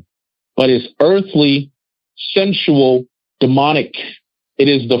above, but is earthly, sensual, demonic. It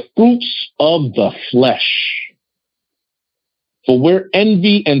is the fruits of the flesh. For where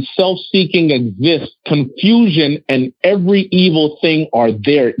envy and self-seeking exist, confusion and every evil thing are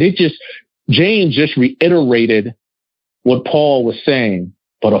there. James just reiterated what Paul was saying.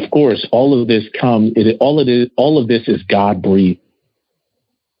 But of course, all of this is God-breathed.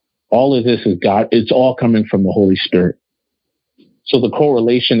 All of this is God. It's all coming from the Holy Spirit. So the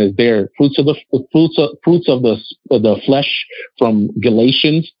correlation is there. Fruits of the flesh from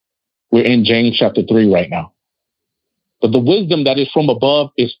Galatians. We're in James chapter 3 right now. But the wisdom that is from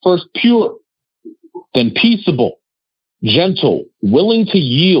above is first pure, then peaceable, gentle, willing to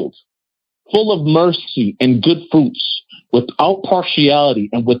yield, full of mercy and good fruits, without partiality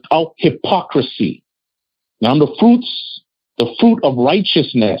and without hypocrisy. Now the fruit of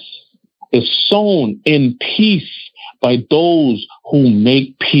righteousness is sown in peace by those who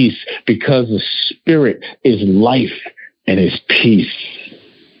make peace, because the Spirit is life and is peace.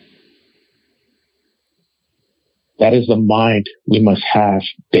 That is the mind we must have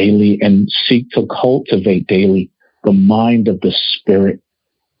daily and seek to cultivate daily, the mind of the Spirit.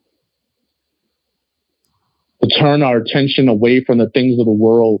 To turn our attention away from the things of the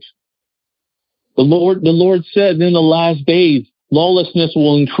world. The Lord said in the last days, lawlessness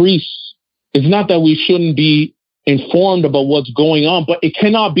will increase. It's not that we shouldn't be informed about what's going on, but it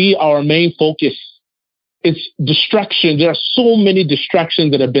cannot be our main focus. It's distraction. There are so many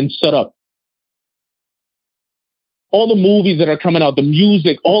distractions that have been set up. All the movies that are coming out, the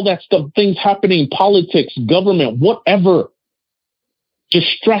music, all that stuff, things happening, politics, government, whatever.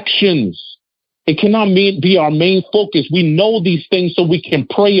 Distractions. It cannot be our main focus. We know these things so we can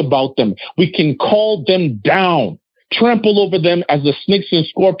pray about them. We can call them down, trample over them as the snakes and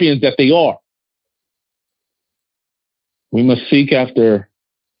scorpions that they are. We must seek after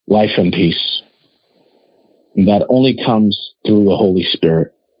life and peace. And that only comes through the Holy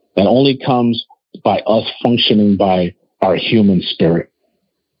Spirit. That only comes by us functioning by our human spirit.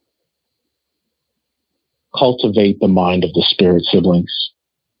 Cultivate the mind of the Spirit, siblings.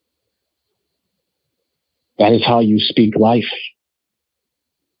 That is how you speak life.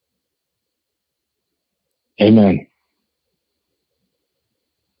 Amen.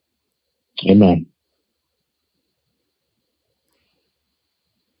 Amen.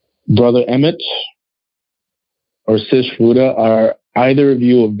 Brother Emmett or Sis Ruda, are either of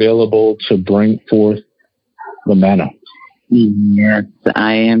you available to bring forth the manna? Yes,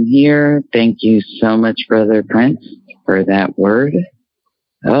 I am here. Thank you so much, Brother Prince, for that word.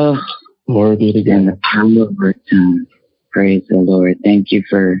 Oh, Lord be to and the power of our tongue. Praise the Lord. Thank you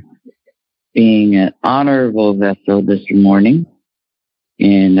for being an honorable vessel this morning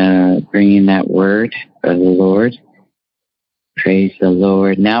and bringing that word of the Lord. Praise the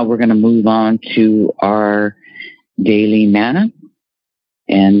Lord. Now we're going to move on to our daily manna.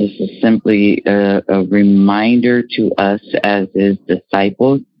 And this is simply a reminder to us as his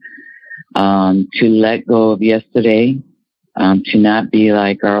disciples to let go of yesterday to not be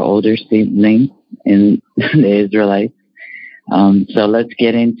like our older siblings in the Israelites. So let's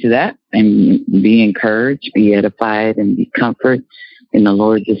get into that and be encouraged, be edified, and be comforted in the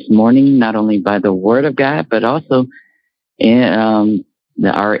Lord this morning, not only by the Word of God, but also in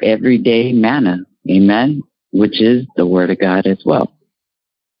our everyday manna, amen, which is the Word of God as well.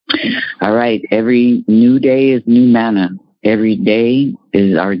 All right, every new day is new manna. Every day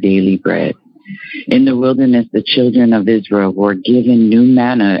is our daily bread. In the wilderness, the children of Israel were given new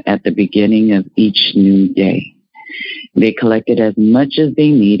manna at the beginning of each new day. They collected as much as they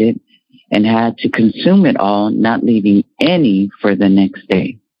needed and had to consume it all, not leaving any for the next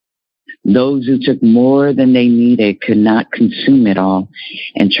day. Those who took more than they needed could not consume it all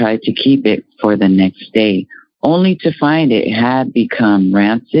and tried to keep it for the next day, only to find it had become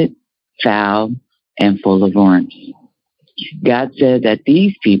rancid, foul, and full of worms. God said that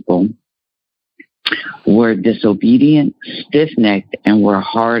these people were disobedient, stiff-necked, and were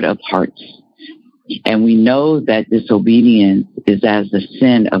hard of hearts. And we know that disobedience is as the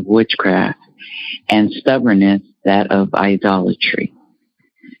sin of witchcraft, and stubbornness that of idolatry.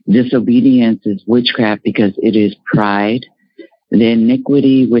 Disobedience is witchcraft because it is pride, the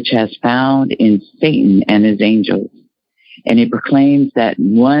iniquity which has found in Satan and his angels. And it proclaims that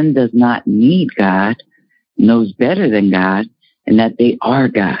one does not need God, knows better than God, and that they are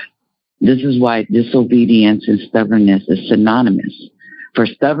God. This is why disobedience and stubbornness is synonymous. For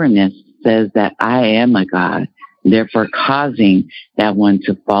stubbornness says that I am a God, therefore causing that one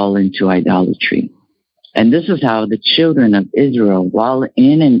to fall into idolatry. And this is how the children of Israel, while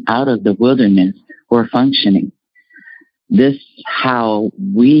in and out of the wilderness, were functioning. This is how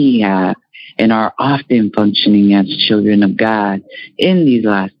we have and are often functioning as children of God in these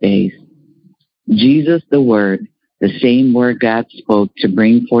last days. Jesus, the Word, the same Word God spoke to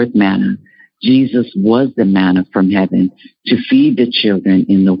bring forth manna, Jesus was the manna from heaven to feed the children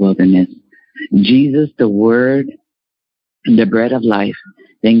in the wilderness. Jesus, the Word, the bread of life,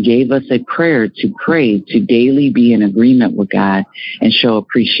 then gave us a prayer to pray to daily be in agreement with God and show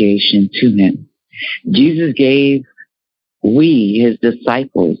appreciation to Him. Jesus gave we, His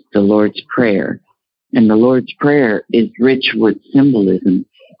disciples, the Lord's Prayer. And the Lord's Prayer is rich with symbolism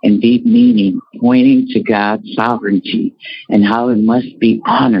and deep meaning, pointing to God's sovereignty and how it must be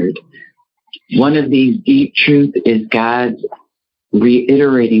honored. One of these deep truths is God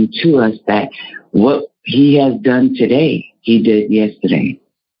reiterating to us that what He has done today, He did yesterday.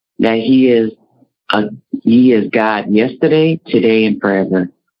 That He is God yesterday, today, and forever.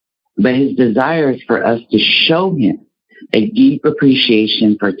 But His desire is for us to show Him a deep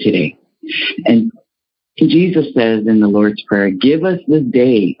appreciation for today. And Jesus says in the Lord's Prayer, give us this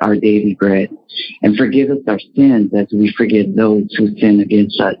day our daily bread, and forgive us our sins as we forgive those who sin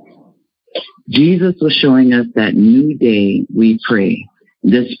against us. Jesus was showing us that new day we pray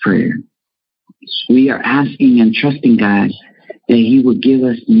this prayer. We are asking and trusting God that He will give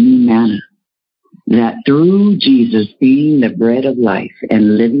us new manna, that through Jesus being the bread of life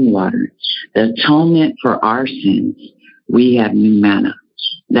and living water, the atonement for our sins, we have new manna.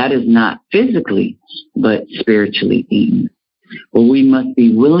 That is not physically, but spiritually eaten. But we must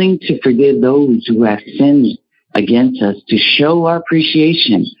be willing to forgive those who have sinned against us to show our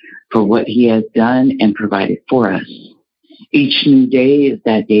appreciation for what He has done and provided for us. Each new day is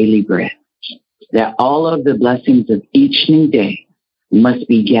that daily bread, that all of the blessings of each new day must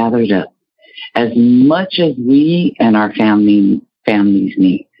be gathered up as much as we and our families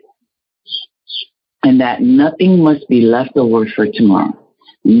need. And that nothing must be left over for tomorrow.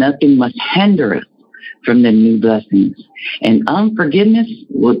 Nothing must hinder us from the new blessings. And unforgiveness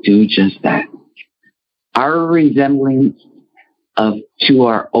will do just that. Our resemblance to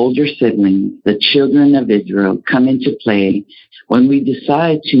our older siblings, the children of Israel, come into play when we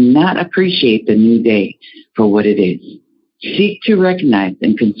decide to not appreciate the new day for what it is. Seek to recognize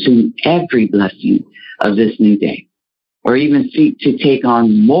and consume every blessing of this new day, or even seek to take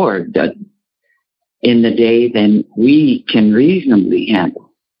on more in the day than we can reasonably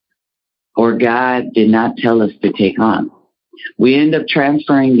handle, or God did not tell us to take on. We end up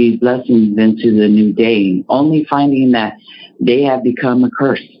transferring these blessings into the new day, only finding that they have become a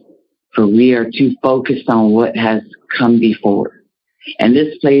curse, for we are too focused on what has come before. And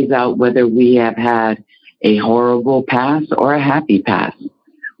this plays out whether we have had a horrible past or a happy past.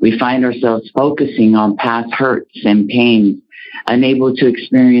 We find ourselves focusing on past hurts and pains, unable to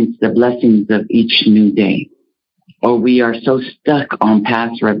experience the blessings of each new day. Or we are so stuck on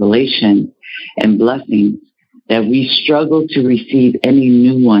past revelation and blessings that we struggle to receive any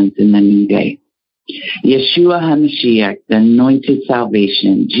new ones in the new day. Yeshua HaMashiach, the anointed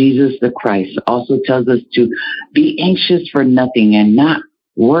salvation, Jesus the Christ, also tells us to be anxious for nothing and not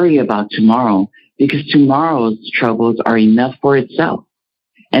worry about tomorrow, because tomorrow's troubles are enough for itself.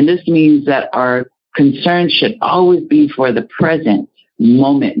 And this means that our concern should always be for the present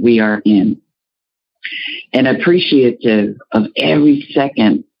moment we are in, and appreciative of every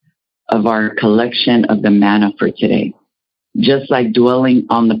second of our collection of the manna for today. Just like dwelling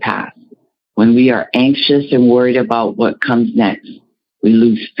on the past, when we are anxious and worried about what comes next, we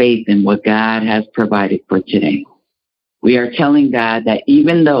lose faith in what God has provided for today. We are telling God that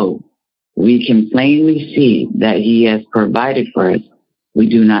even though we can plainly see that He has provided for us, we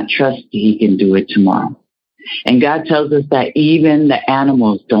do not trust He can do it tomorrow. And God tells us that even the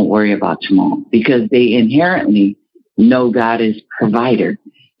animals don't worry about tomorrow, because they inherently know God is provider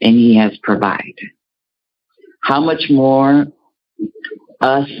and He has provided. How much more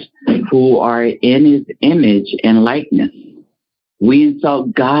us who are in His image and likeness? We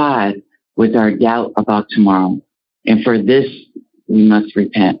insult God with our doubt about tomorrow, and for this we must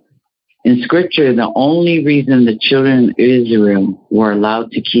repent. In Scripture, the only reason the children of Israel were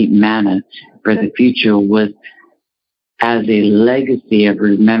allowed to keep manna for the future was as a legacy of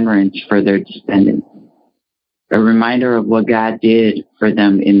remembrance for their descendants, a reminder of what God did for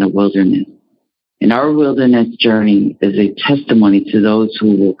them in the wilderness. And our wilderness journey is a testimony to those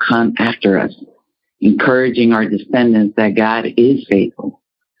who will come after us, encouraging our descendants that God is faithful.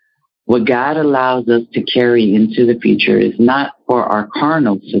 What God allows us to carry into the future is not for our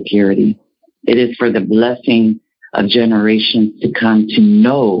carnal security. It is for the blessing of generations to come to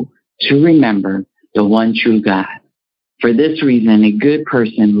know, to remember the one true God. For this reason, a good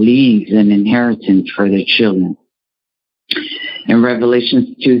person leaves an inheritance for their children. In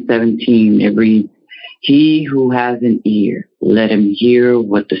Revelation 2:17, it reads, "He who has an ear, let him hear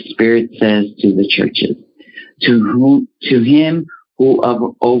what the Spirit says to the churches. To him who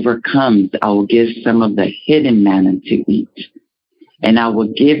overcomes, I will give some of the hidden manna to eat. And I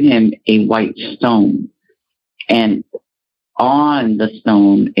will give him a white stone, and on the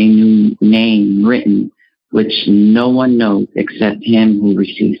stone a new name written, which no one knows except him who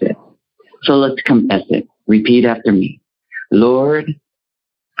receives it." So let's confess it. Repeat after me. Lord,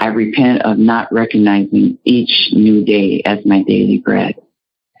 I repent of not recognizing each new day as my daily bread,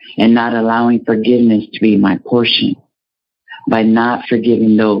 and not allowing forgiveness to be my portion, by not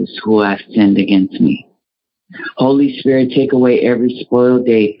forgiving those who have sinned against me. Holy Spirit, take away every spoiled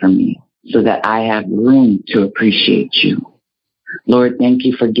day from me, so that I have room to appreciate you. Lord, thank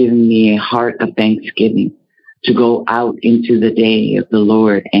you for giving me a heart of thanksgiving to go out into the day of the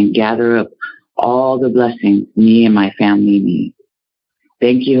Lord and gather up all the blessings me and my family need.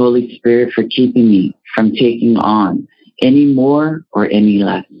 Thank you, Holy Spirit, for keeping me from taking on any more or any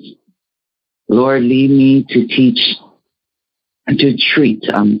less. Lord, lead me to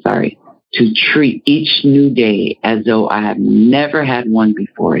treat each new day as though I have never had one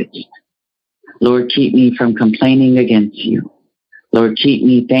before it. Lord, keep me from complaining against you. Lord, keep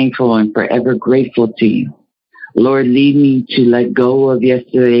me thankful and forever grateful to you. Lord, lead me to let go of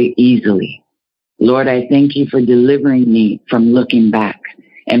yesterday easily. Lord, I thank you for delivering me from looking back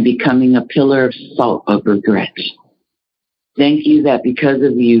and becoming a pillar of salt of regret. Thank you that because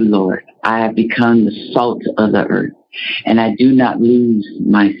of you, Lord, I have become the salt of the earth, and I do not lose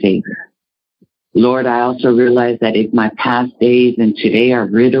my savor. Lord, I also realize that if my past days and today are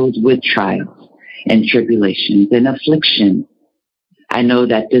riddled with trials and tribulations and affliction, I know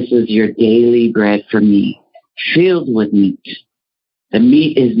that this is your daily bread for me, filled with meat. The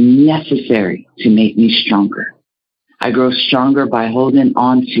meat is necessary to make me stronger. I grow stronger by holding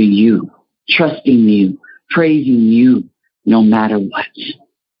on to you, trusting you, praising you, no matter what.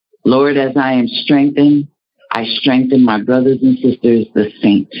 Lord, as I am strengthened, I strengthen my brothers and sisters, the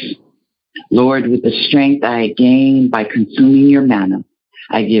saints. Lord, with the strength I gain by consuming your manna,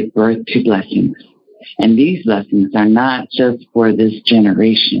 I give birth to blessings. And these blessings are not just for this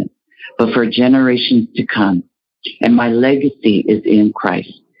generation, but for generations to come. And my legacy is in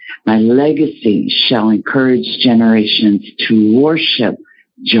Christ. My legacy shall encourage generations to worship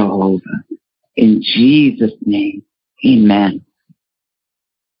Jehovah. In Jesus' name, amen.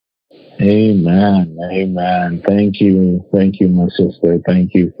 Amen. Amen. Thank you. Thank you, my sister.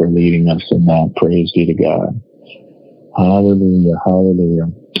 Thank you for leading us in that. Praise be to God. Hallelujah.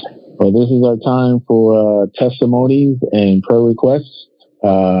 Hallelujah. Well, this is our time for testimonies and prayer requests.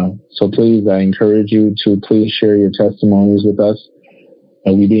 So please, I encourage you to please share your testimonies with us,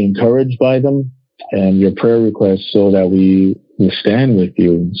 and we be encouraged by them, and your prayer requests, so that we stand with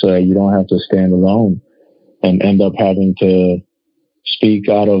you, so that you don't have to stand alone and end up having to speak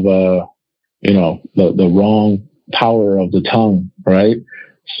out of the wrong power of the tongue, right?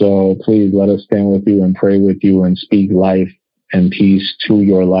 So please let us stand with you and pray with you and speak life and peace to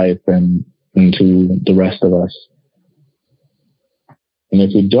your life and to the rest of us. And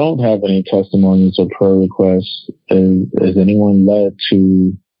if you don't have any testimonies or prayer requests, is anyone led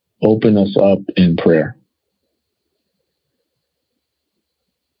to open us up in prayer?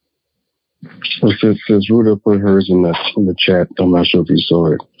 Since Ruda put hers in the chat, I'm not sure if you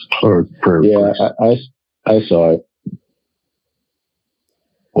saw it. Or prayer request. I saw it.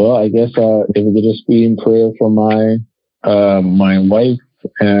 Well, I guess if we could just be in prayer for my wife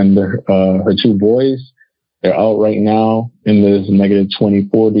and her two boys. They're out right now in this negative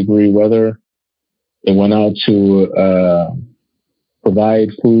 24-degree weather. They went out to provide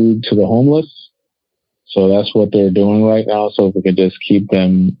food to the homeless. So that's what they're doing right now. So if we could just keep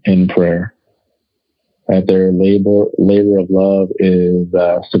them in prayer, that their labor of love is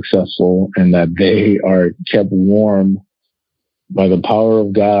successful and that they are kept warm by the power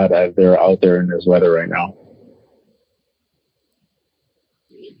of God as they're out there in this weather right now.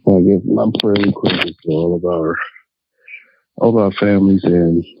 I guess my prayer request is for all of our families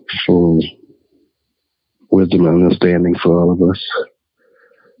and for wisdom and understanding for all of us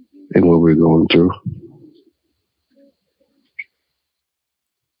and what we're going through.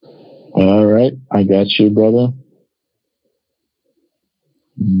 All right. I got you, brother.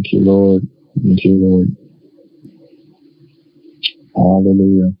 Thank you, Lord. Thank you, Lord.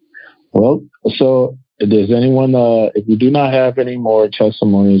 Hallelujah. Well, so does anyone, if you do not have any more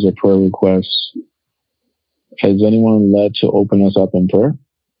testimonies or prayer requests, has anyone led to open us up in prayer?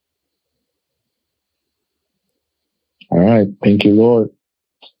 All right. Thank you, Lord.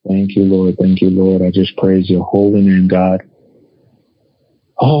 Thank you, Lord. Thank you, Lord. I just praise your holy name, God.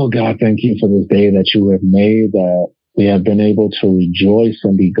 Oh, God, thank you for this day that you have made, that we have been able to rejoice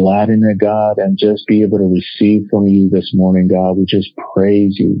and be glad in it, God, and just be able to receive from you this morning, God. We just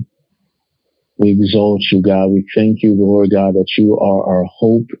praise you. We exalt you, God. We thank you, Lord God, that you are our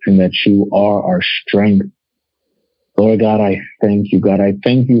hope and that you are our strength. Lord God, I thank you, God. I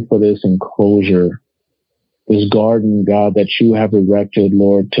thank you for this enclosure, this garden, God, that you have erected,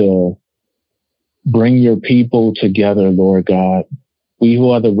 Lord, to bring your people together, Lord God. We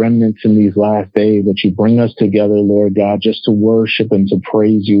who are the remnants in these last days, that you bring us together, Lord God, just to worship and to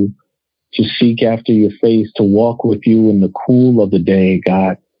praise you, to seek after your face, to walk with you in the cool of the day,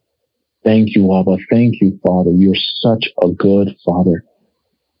 God. Thank you, Abba. Thank you, Father. You're such a good Father,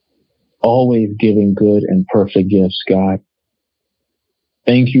 always giving good and perfect gifts, God.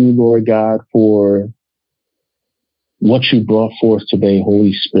 Thank you, Lord God, for what you brought forth today,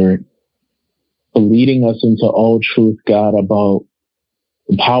 Holy Spirit, for leading us into all truth, God, about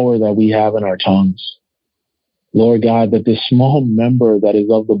the power that we have in our tongues. Lord God, that this small member that is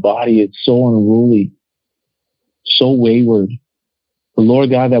of the body is so unruly, so wayward. But Lord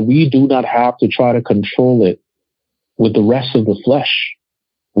God, that we do not have to try to control it with the rest of the flesh.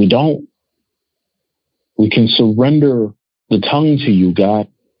 We don't. We can surrender the tongue to you, God.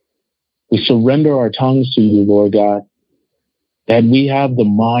 We surrender our tongues to you, Lord God, that we have the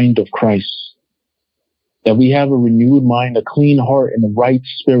mind of Christ, that we have a renewed mind, a clean heart, and the right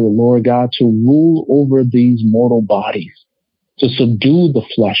spirit, Lord God, to rule over these mortal bodies, to subdue the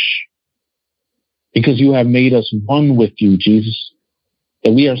flesh, because you have made us one with you, Jesus,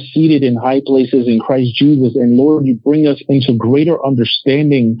 that we are seated in high places in Christ Jesus. And Lord, you bring us into greater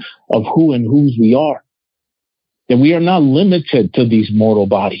understanding of who and whose we are, that we are not limited to these mortal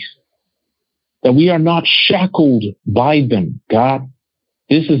bodies, that we are not shackled by them, God.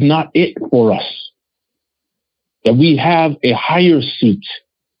 This is not it for us. That we have a higher seat.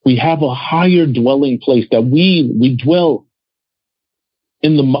 We have a higher dwelling place, that we dwell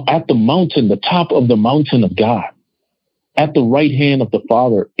at the mountain, the top of the mountain of God, at the right hand of the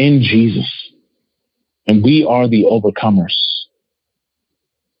Father in Jesus. And we are the overcomers.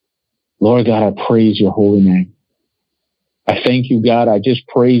 Lord God, I praise your holy name. I thank you, God. I just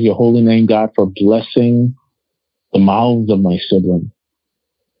praise your holy name, God, for blessing the mouths of my sibling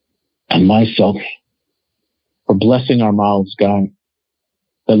and myself, for blessing our mouths, God.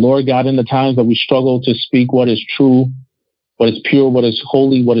 That, Lord God, in the times that we struggle to speak what is true, what is pure, what is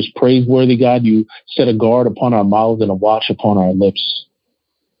holy, what is praiseworthy, God, you set a guard upon our mouths and a watch upon our lips.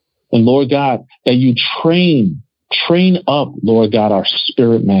 And Lord God, that you train up, Lord God, our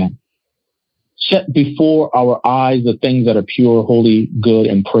spirit man. Set before our eyes the things that are pure, holy, good,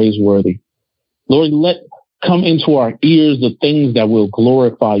 and praiseworthy. Lord, let come into our ears the things that will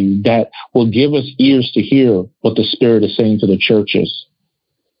glorify you, that will give us ears to hear what the Spirit is saying to the churches.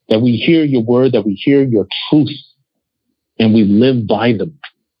 That we hear your word, that we hear your truth, and we live by them.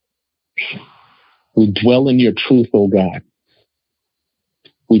 We dwell in your truth, O God.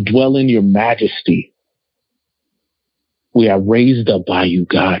 We dwell in your majesty. We are raised up by you,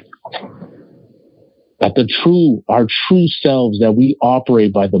 God. That our true selves, that we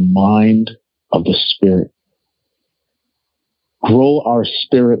operate by the mind of the Spirit. Grow our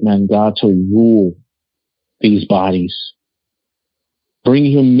spirit, man, God, to rule these bodies. Bring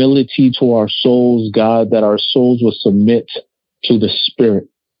humility to our souls, God, that our souls will submit to the Spirit.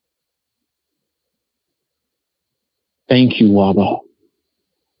 Thank you, Abba.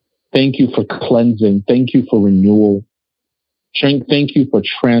 Thank you for cleansing. Thank you for renewal. Thank you for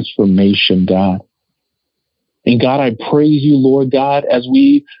transformation, God. And God, I praise you, Lord God, as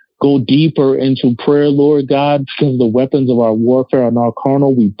we go deeper into prayer, Lord God, because the weapons of our warfare are not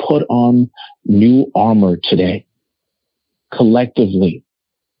carnal. We put on new armor today, collectively.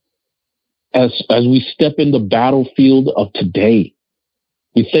 As we step in the battlefield of today,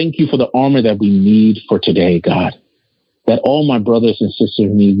 we thank you for the armor that we need for today, God. That all my brothers and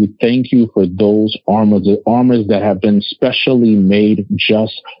sisters need. We thank you for those armors, the armors that have been specially made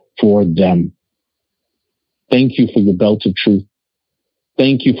just for them. Thank you for your belt of truth.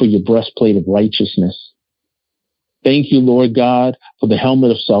 Thank you for your breastplate of righteousness. Thank you, Lord God, for the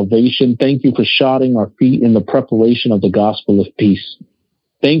helmet of salvation. Thank you for shodding our feet in the preparation of the gospel of peace.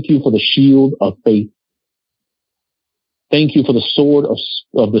 Thank you for the shield of faith. Thank you for the sword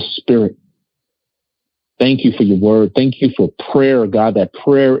of the Spirit. Thank you for your word. Thank you for prayer, God, that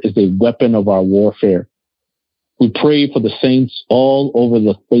prayer is a weapon of our warfare. We pray for the saints all over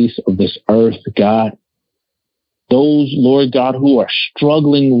the face of this earth, God. Those, Lord God, who are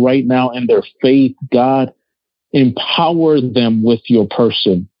struggling right now in their faith, God, empower them with your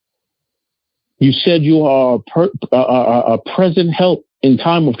person. You said you are a present help in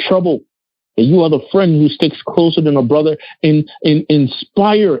time of trouble. And you are the friend who sticks closer than a brother. And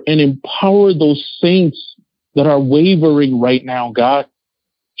inspire and empower those saints that are wavering right now, God.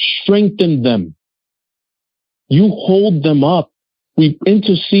 Strengthen them. You hold them up. We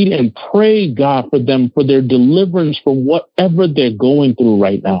intercede and pray, God, for them, for their deliverance from whatever they're going through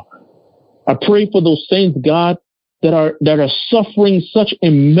right now. I pray for those saints, God, that are suffering such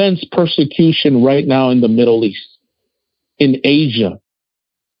immense persecution right now in the Middle East, in Asia,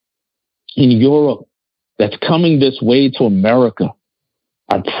 in Europe, that's coming this way to America.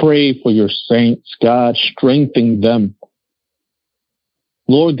 I pray for your saints, God, strengthen them.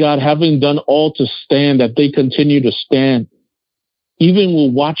 Lord God, having done all to stand, that they continue to stand.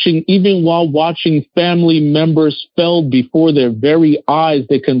 Even while watching family members fell before their very eyes,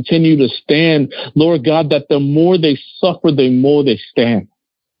 they continue to stand. Lord God, that the more they suffer, the more they stand.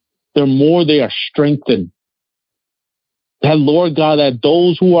 The more they are strengthened. That, Lord God, that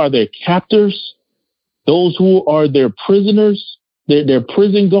those who are their captors, those who are their prisoners, their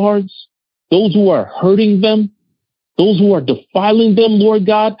prison guards, those who are hurting them, those who are defiling them, Lord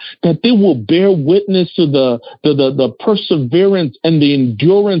God, that they will bear witness to the perseverance and the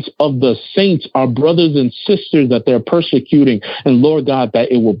endurance of the saints, our brothers and sisters that they're persecuting. And Lord God,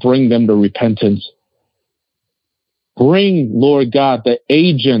 that it will bring them to repentance. Bring, Lord God, the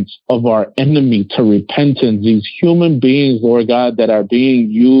agents of our enemy to repentance, these human beings, Lord God, that are being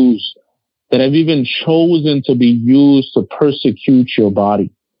used, that have even chosen to be used to persecute your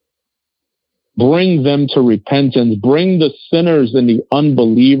body. Bring them to repentance. Bring the sinners and the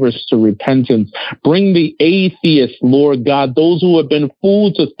unbelievers to repentance. Bring the atheists, Lord God, those who have been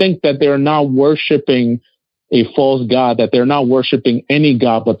fooled to think that they're not worshiping a false God, that they're not worshiping any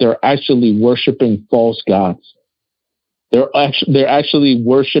God, but they're actually worshiping false gods. They're actually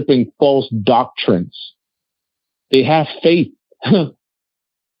worshiping false doctrines. They have faith.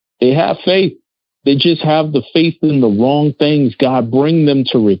 They have faith. They just have the faith in the wrong things. God, bring them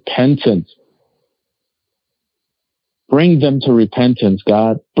to repentance. Bring them to repentance,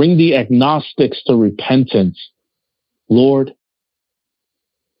 God. Bring the agnostics to repentance, Lord.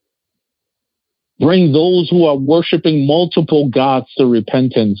 Bring those who are worshiping multiple gods to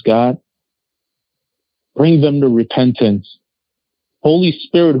repentance, God. Bring them to repentance. Holy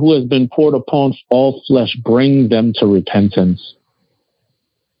Spirit, who has been poured upon all flesh, bring them to repentance.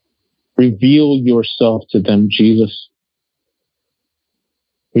 Reveal yourself to them, Jesus.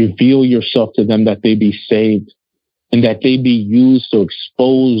 Reveal yourself to them that they be saved and that they be used to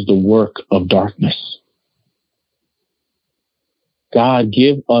expose the work of darkness. God,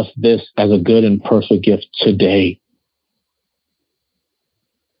 give us this as a good and perfect gift today.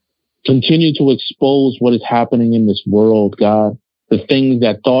 Continue to expose what is happening in this world, God. The things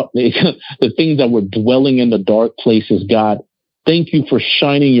that were dwelling in the dark places, God. Thank you for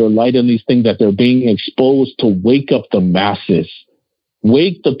shining your light on these things, that they're being exposed to wake up the masses.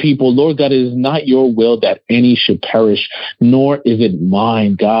 Wake the people, Lord God. It is not your will that any should perish, nor is it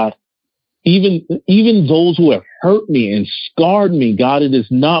mine, God. Even those who have hurt me and scarred me, God, it is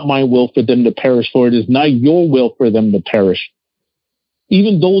not my will for them to perish, for it is not your will for them to perish.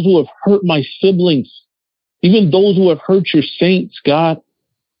 Even those who have hurt my siblings, even those who have hurt your saints, God,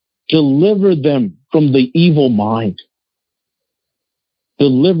 deliver them from the evil mind.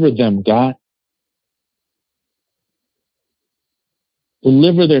 Deliver them, God.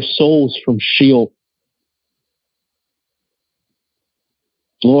 Deliver their souls from Sheol.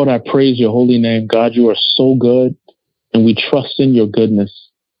 Lord, I praise your holy name. God, you are so good, and we trust in your goodness.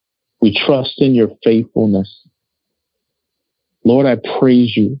 We trust in your faithfulness. Lord, I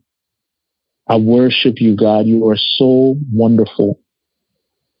praise you. I worship you, God. You are so wonderful.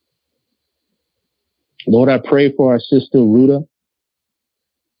 Lord, I pray for our sister Ruta.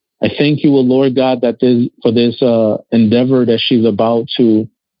 I thank you, O Lord God, that for this endeavor that she's about to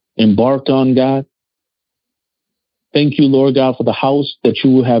embark on, God. Thank you, Lord God, for the house that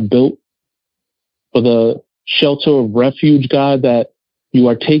you have built, for the shelter of refuge, God, that you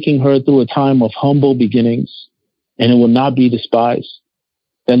are taking her through a time of humble beginnings, and it will not be despised.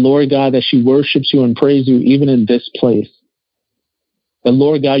 That, Lord God, that she worships you and praises you even in this place. That,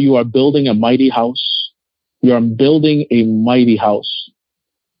 Lord God, you are building a mighty house. You are building a mighty house.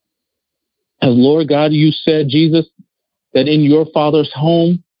 As Lord God, you said, Jesus, that in your Father's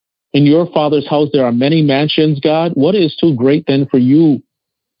home, in your Father's house, there are many mansions, God. What is too great then for you,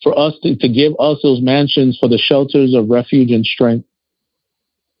 for us to give us those mansions for the shelters of refuge and strength?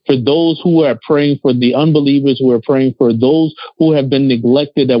 For those who are praying for, the unbelievers who are praying for, those who have been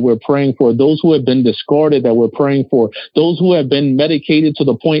neglected that we're praying for, those who have been discarded that we're praying for, those who have been medicated to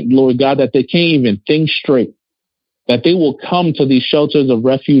the point, Lord God, that they can't even think straight, that they will come to these shelters of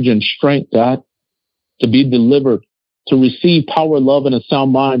refuge and strength, God, to be delivered, to receive power, love, and a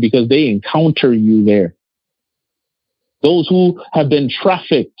sound mind because they encounter you there. Those who have been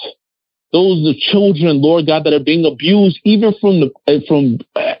trafficked, those the children, Lord God, that are being abused even from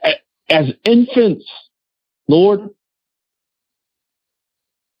as infants, Lord,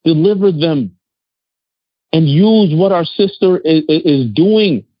 deliver them and use what our sister is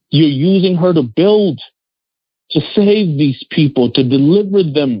doing. You're using her to build, to save these people, to deliver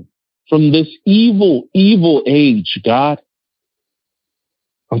them from this evil, evil age, God,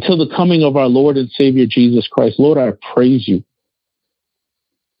 until the coming of our Lord and Savior Jesus Christ. Lord, I praise you.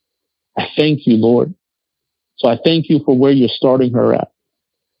 I thank you, Lord. So I thank you for where you're starting her at.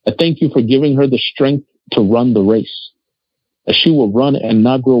 I thank you for giving her the strength to run the race. That she will run and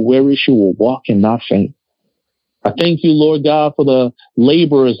not grow weary. She will walk and not faint. I thank you, Lord God, for the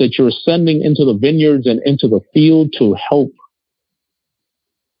laborers that you're sending into the vineyards and into the field to help.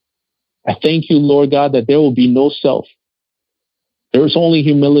 I thank you, Lord God, that there will be no self. There is only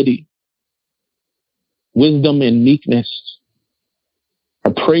humility, wisdom, and meekness.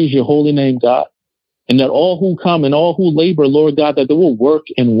 I praise your holy name, God, and that all who come and all who labor, Lord God, that they will work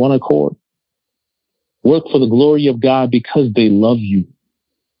in one accord. Work for the glory of God because they love you.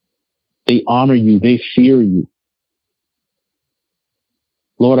 They honor you. They fear you.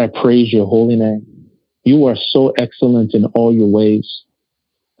 Lord, I praise your holy name. You are so excellent in all your ways.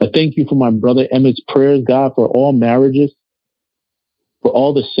 I thank you for my brother Emmett's prayers, God, for all marriages, for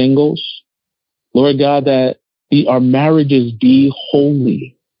all the singles. Lord God, that our marriages be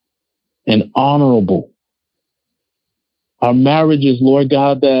holy and honorable. Our marriages, Lord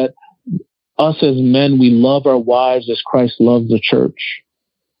God, that us as men, we love our wives as Christ loves the church.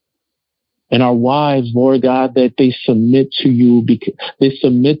 And our wives, Lord God, that they submit to you, because they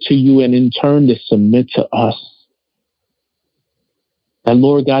submit to you, and in turn they submit to us. And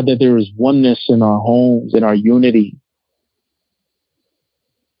Lord God, that there is oneness in our homes, in our unity.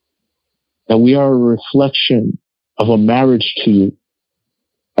 That we are a reflection of a marriage to you.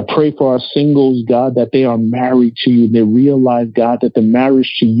 I pray for our singles, God, that they are married to you. They realize, God, that the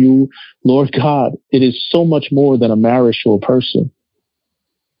marriage to you, Lord God, it is so much more than a marriage to a person.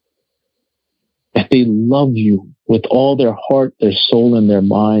 That they love you with all their heart, their soul, and their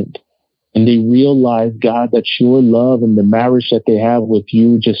mind. And they realize, God, that your love and the marriage that they have with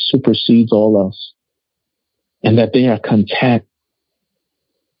you just supersedes all else. And that they are content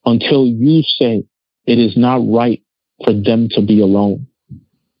until you say it is not right for them to be alone.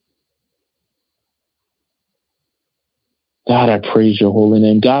 God, I praise your holy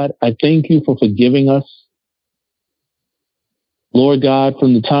name. God, I thank you for forgiving us. Lord God,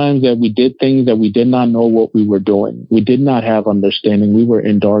 from the times that we did things that we did not know what we were doing. We did not have understanding. We were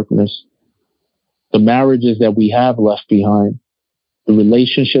in darkness. The marriages that we have left behind, the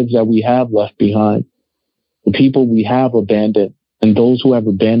relationships that we have left behind, the people we have abandoned, And those who have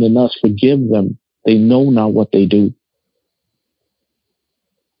abandoned us, forgive them. They know not what they do.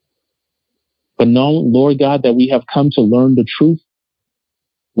 But know, Lord God, that we have come to learn the truth.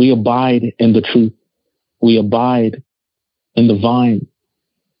 We abide in the truth. We abide in the vine.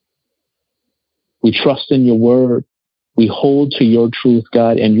 We trust in your word. We hold to your truth,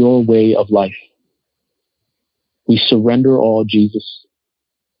 God, and your way of life. We surrender all, Jesus.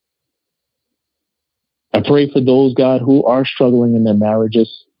 I pray for those, God, who are struggling in their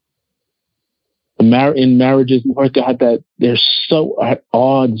marriages. In marriages, Lord God, that they're so at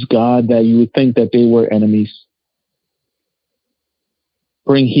odds, God, that you would think that they were enemies.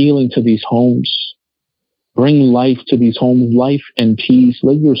 Bring healing to these homes. Bring life to these homes, life and peace.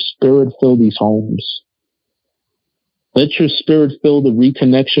 Let your spirit fill these homes. Let your spirit fill the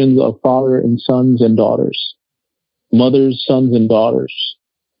reconnections of father and sons and daughters, mothers, sons and daughters,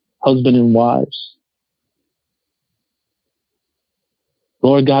 husband and wives.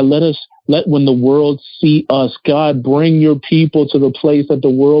 Lord God, let when the world see us, God, bring your people to the place that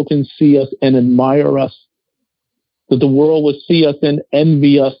the world can see us and admire us, that the world will see us and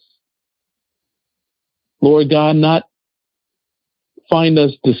envy us. Lord God, not find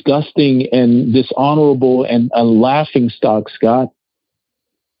us disgusting and dishonorable and laughing stocks, God.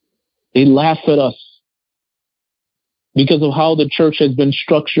 They laugh at us because of how the church has been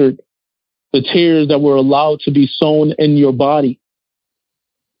structured, the tears that were allowed to be sown in your body.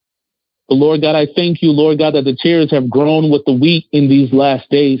 But Lord God, I thank you, Lord God, that the tears have grown with the wheat in these last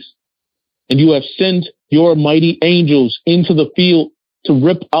days. And you have sent your mighty angels into the field to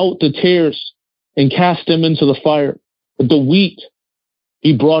rip out the tears and cast them into the fire. But the wheat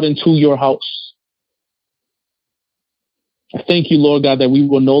be brought into your house. I thank you, Lord God, that we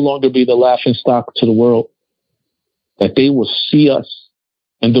will no longer be the laughing stock to the world, that they will see us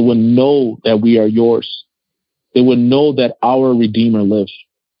and they will know that we are yours. They will know that our Redeemer lives.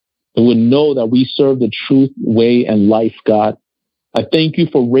 They will know that we serve the truth, way, and life, God. I thank you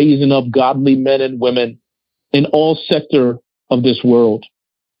for raising up godly men and women in all sector of this world.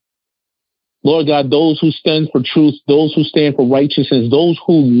 Lord God, those who stand for truth, those who stand for righteousness, those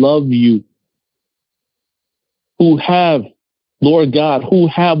who love you, who have, Lord God, who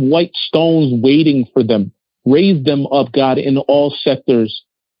have white stones waiting for them. Raise them up, God, in all sectors,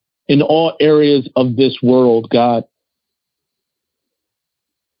 in all areas of this world, God.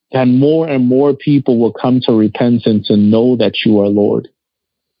 That more and more people will come to repentance and know that you are Lord.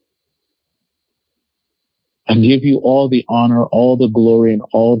 And give you all the honor, all the glory, and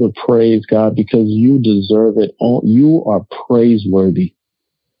all the praise, God, because you deserve it. You are praiseworthy.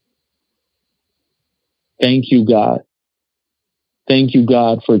 Thank you, God. Thank you,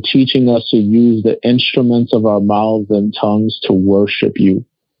 God, for teaching us to use the instruments of our mouths and tongues to worship you,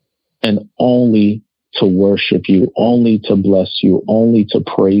 and only to worship you, only to bless you, only to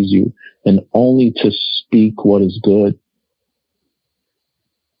praise you, and only to speak what is good,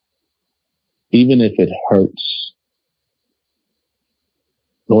 even if it hurts.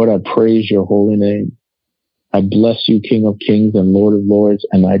 Lord, I praise your holy name. I bless you, King of Kings and Lord of Lords,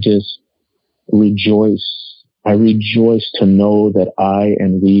 and I just rejoice. I rejoice to know that I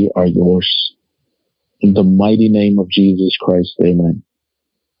and we are yours. In the mighty name of Jesus Christ, amen.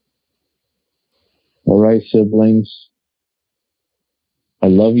 All right, siblings. I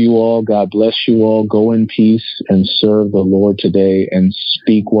love you all. God bless you all. Go in peace and serve the Lord today and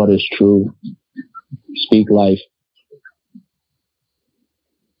speak what is true. Speak life.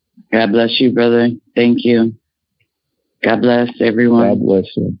 God bless you, brother. Thank you. God bless everyone. God bless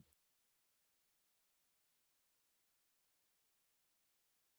you.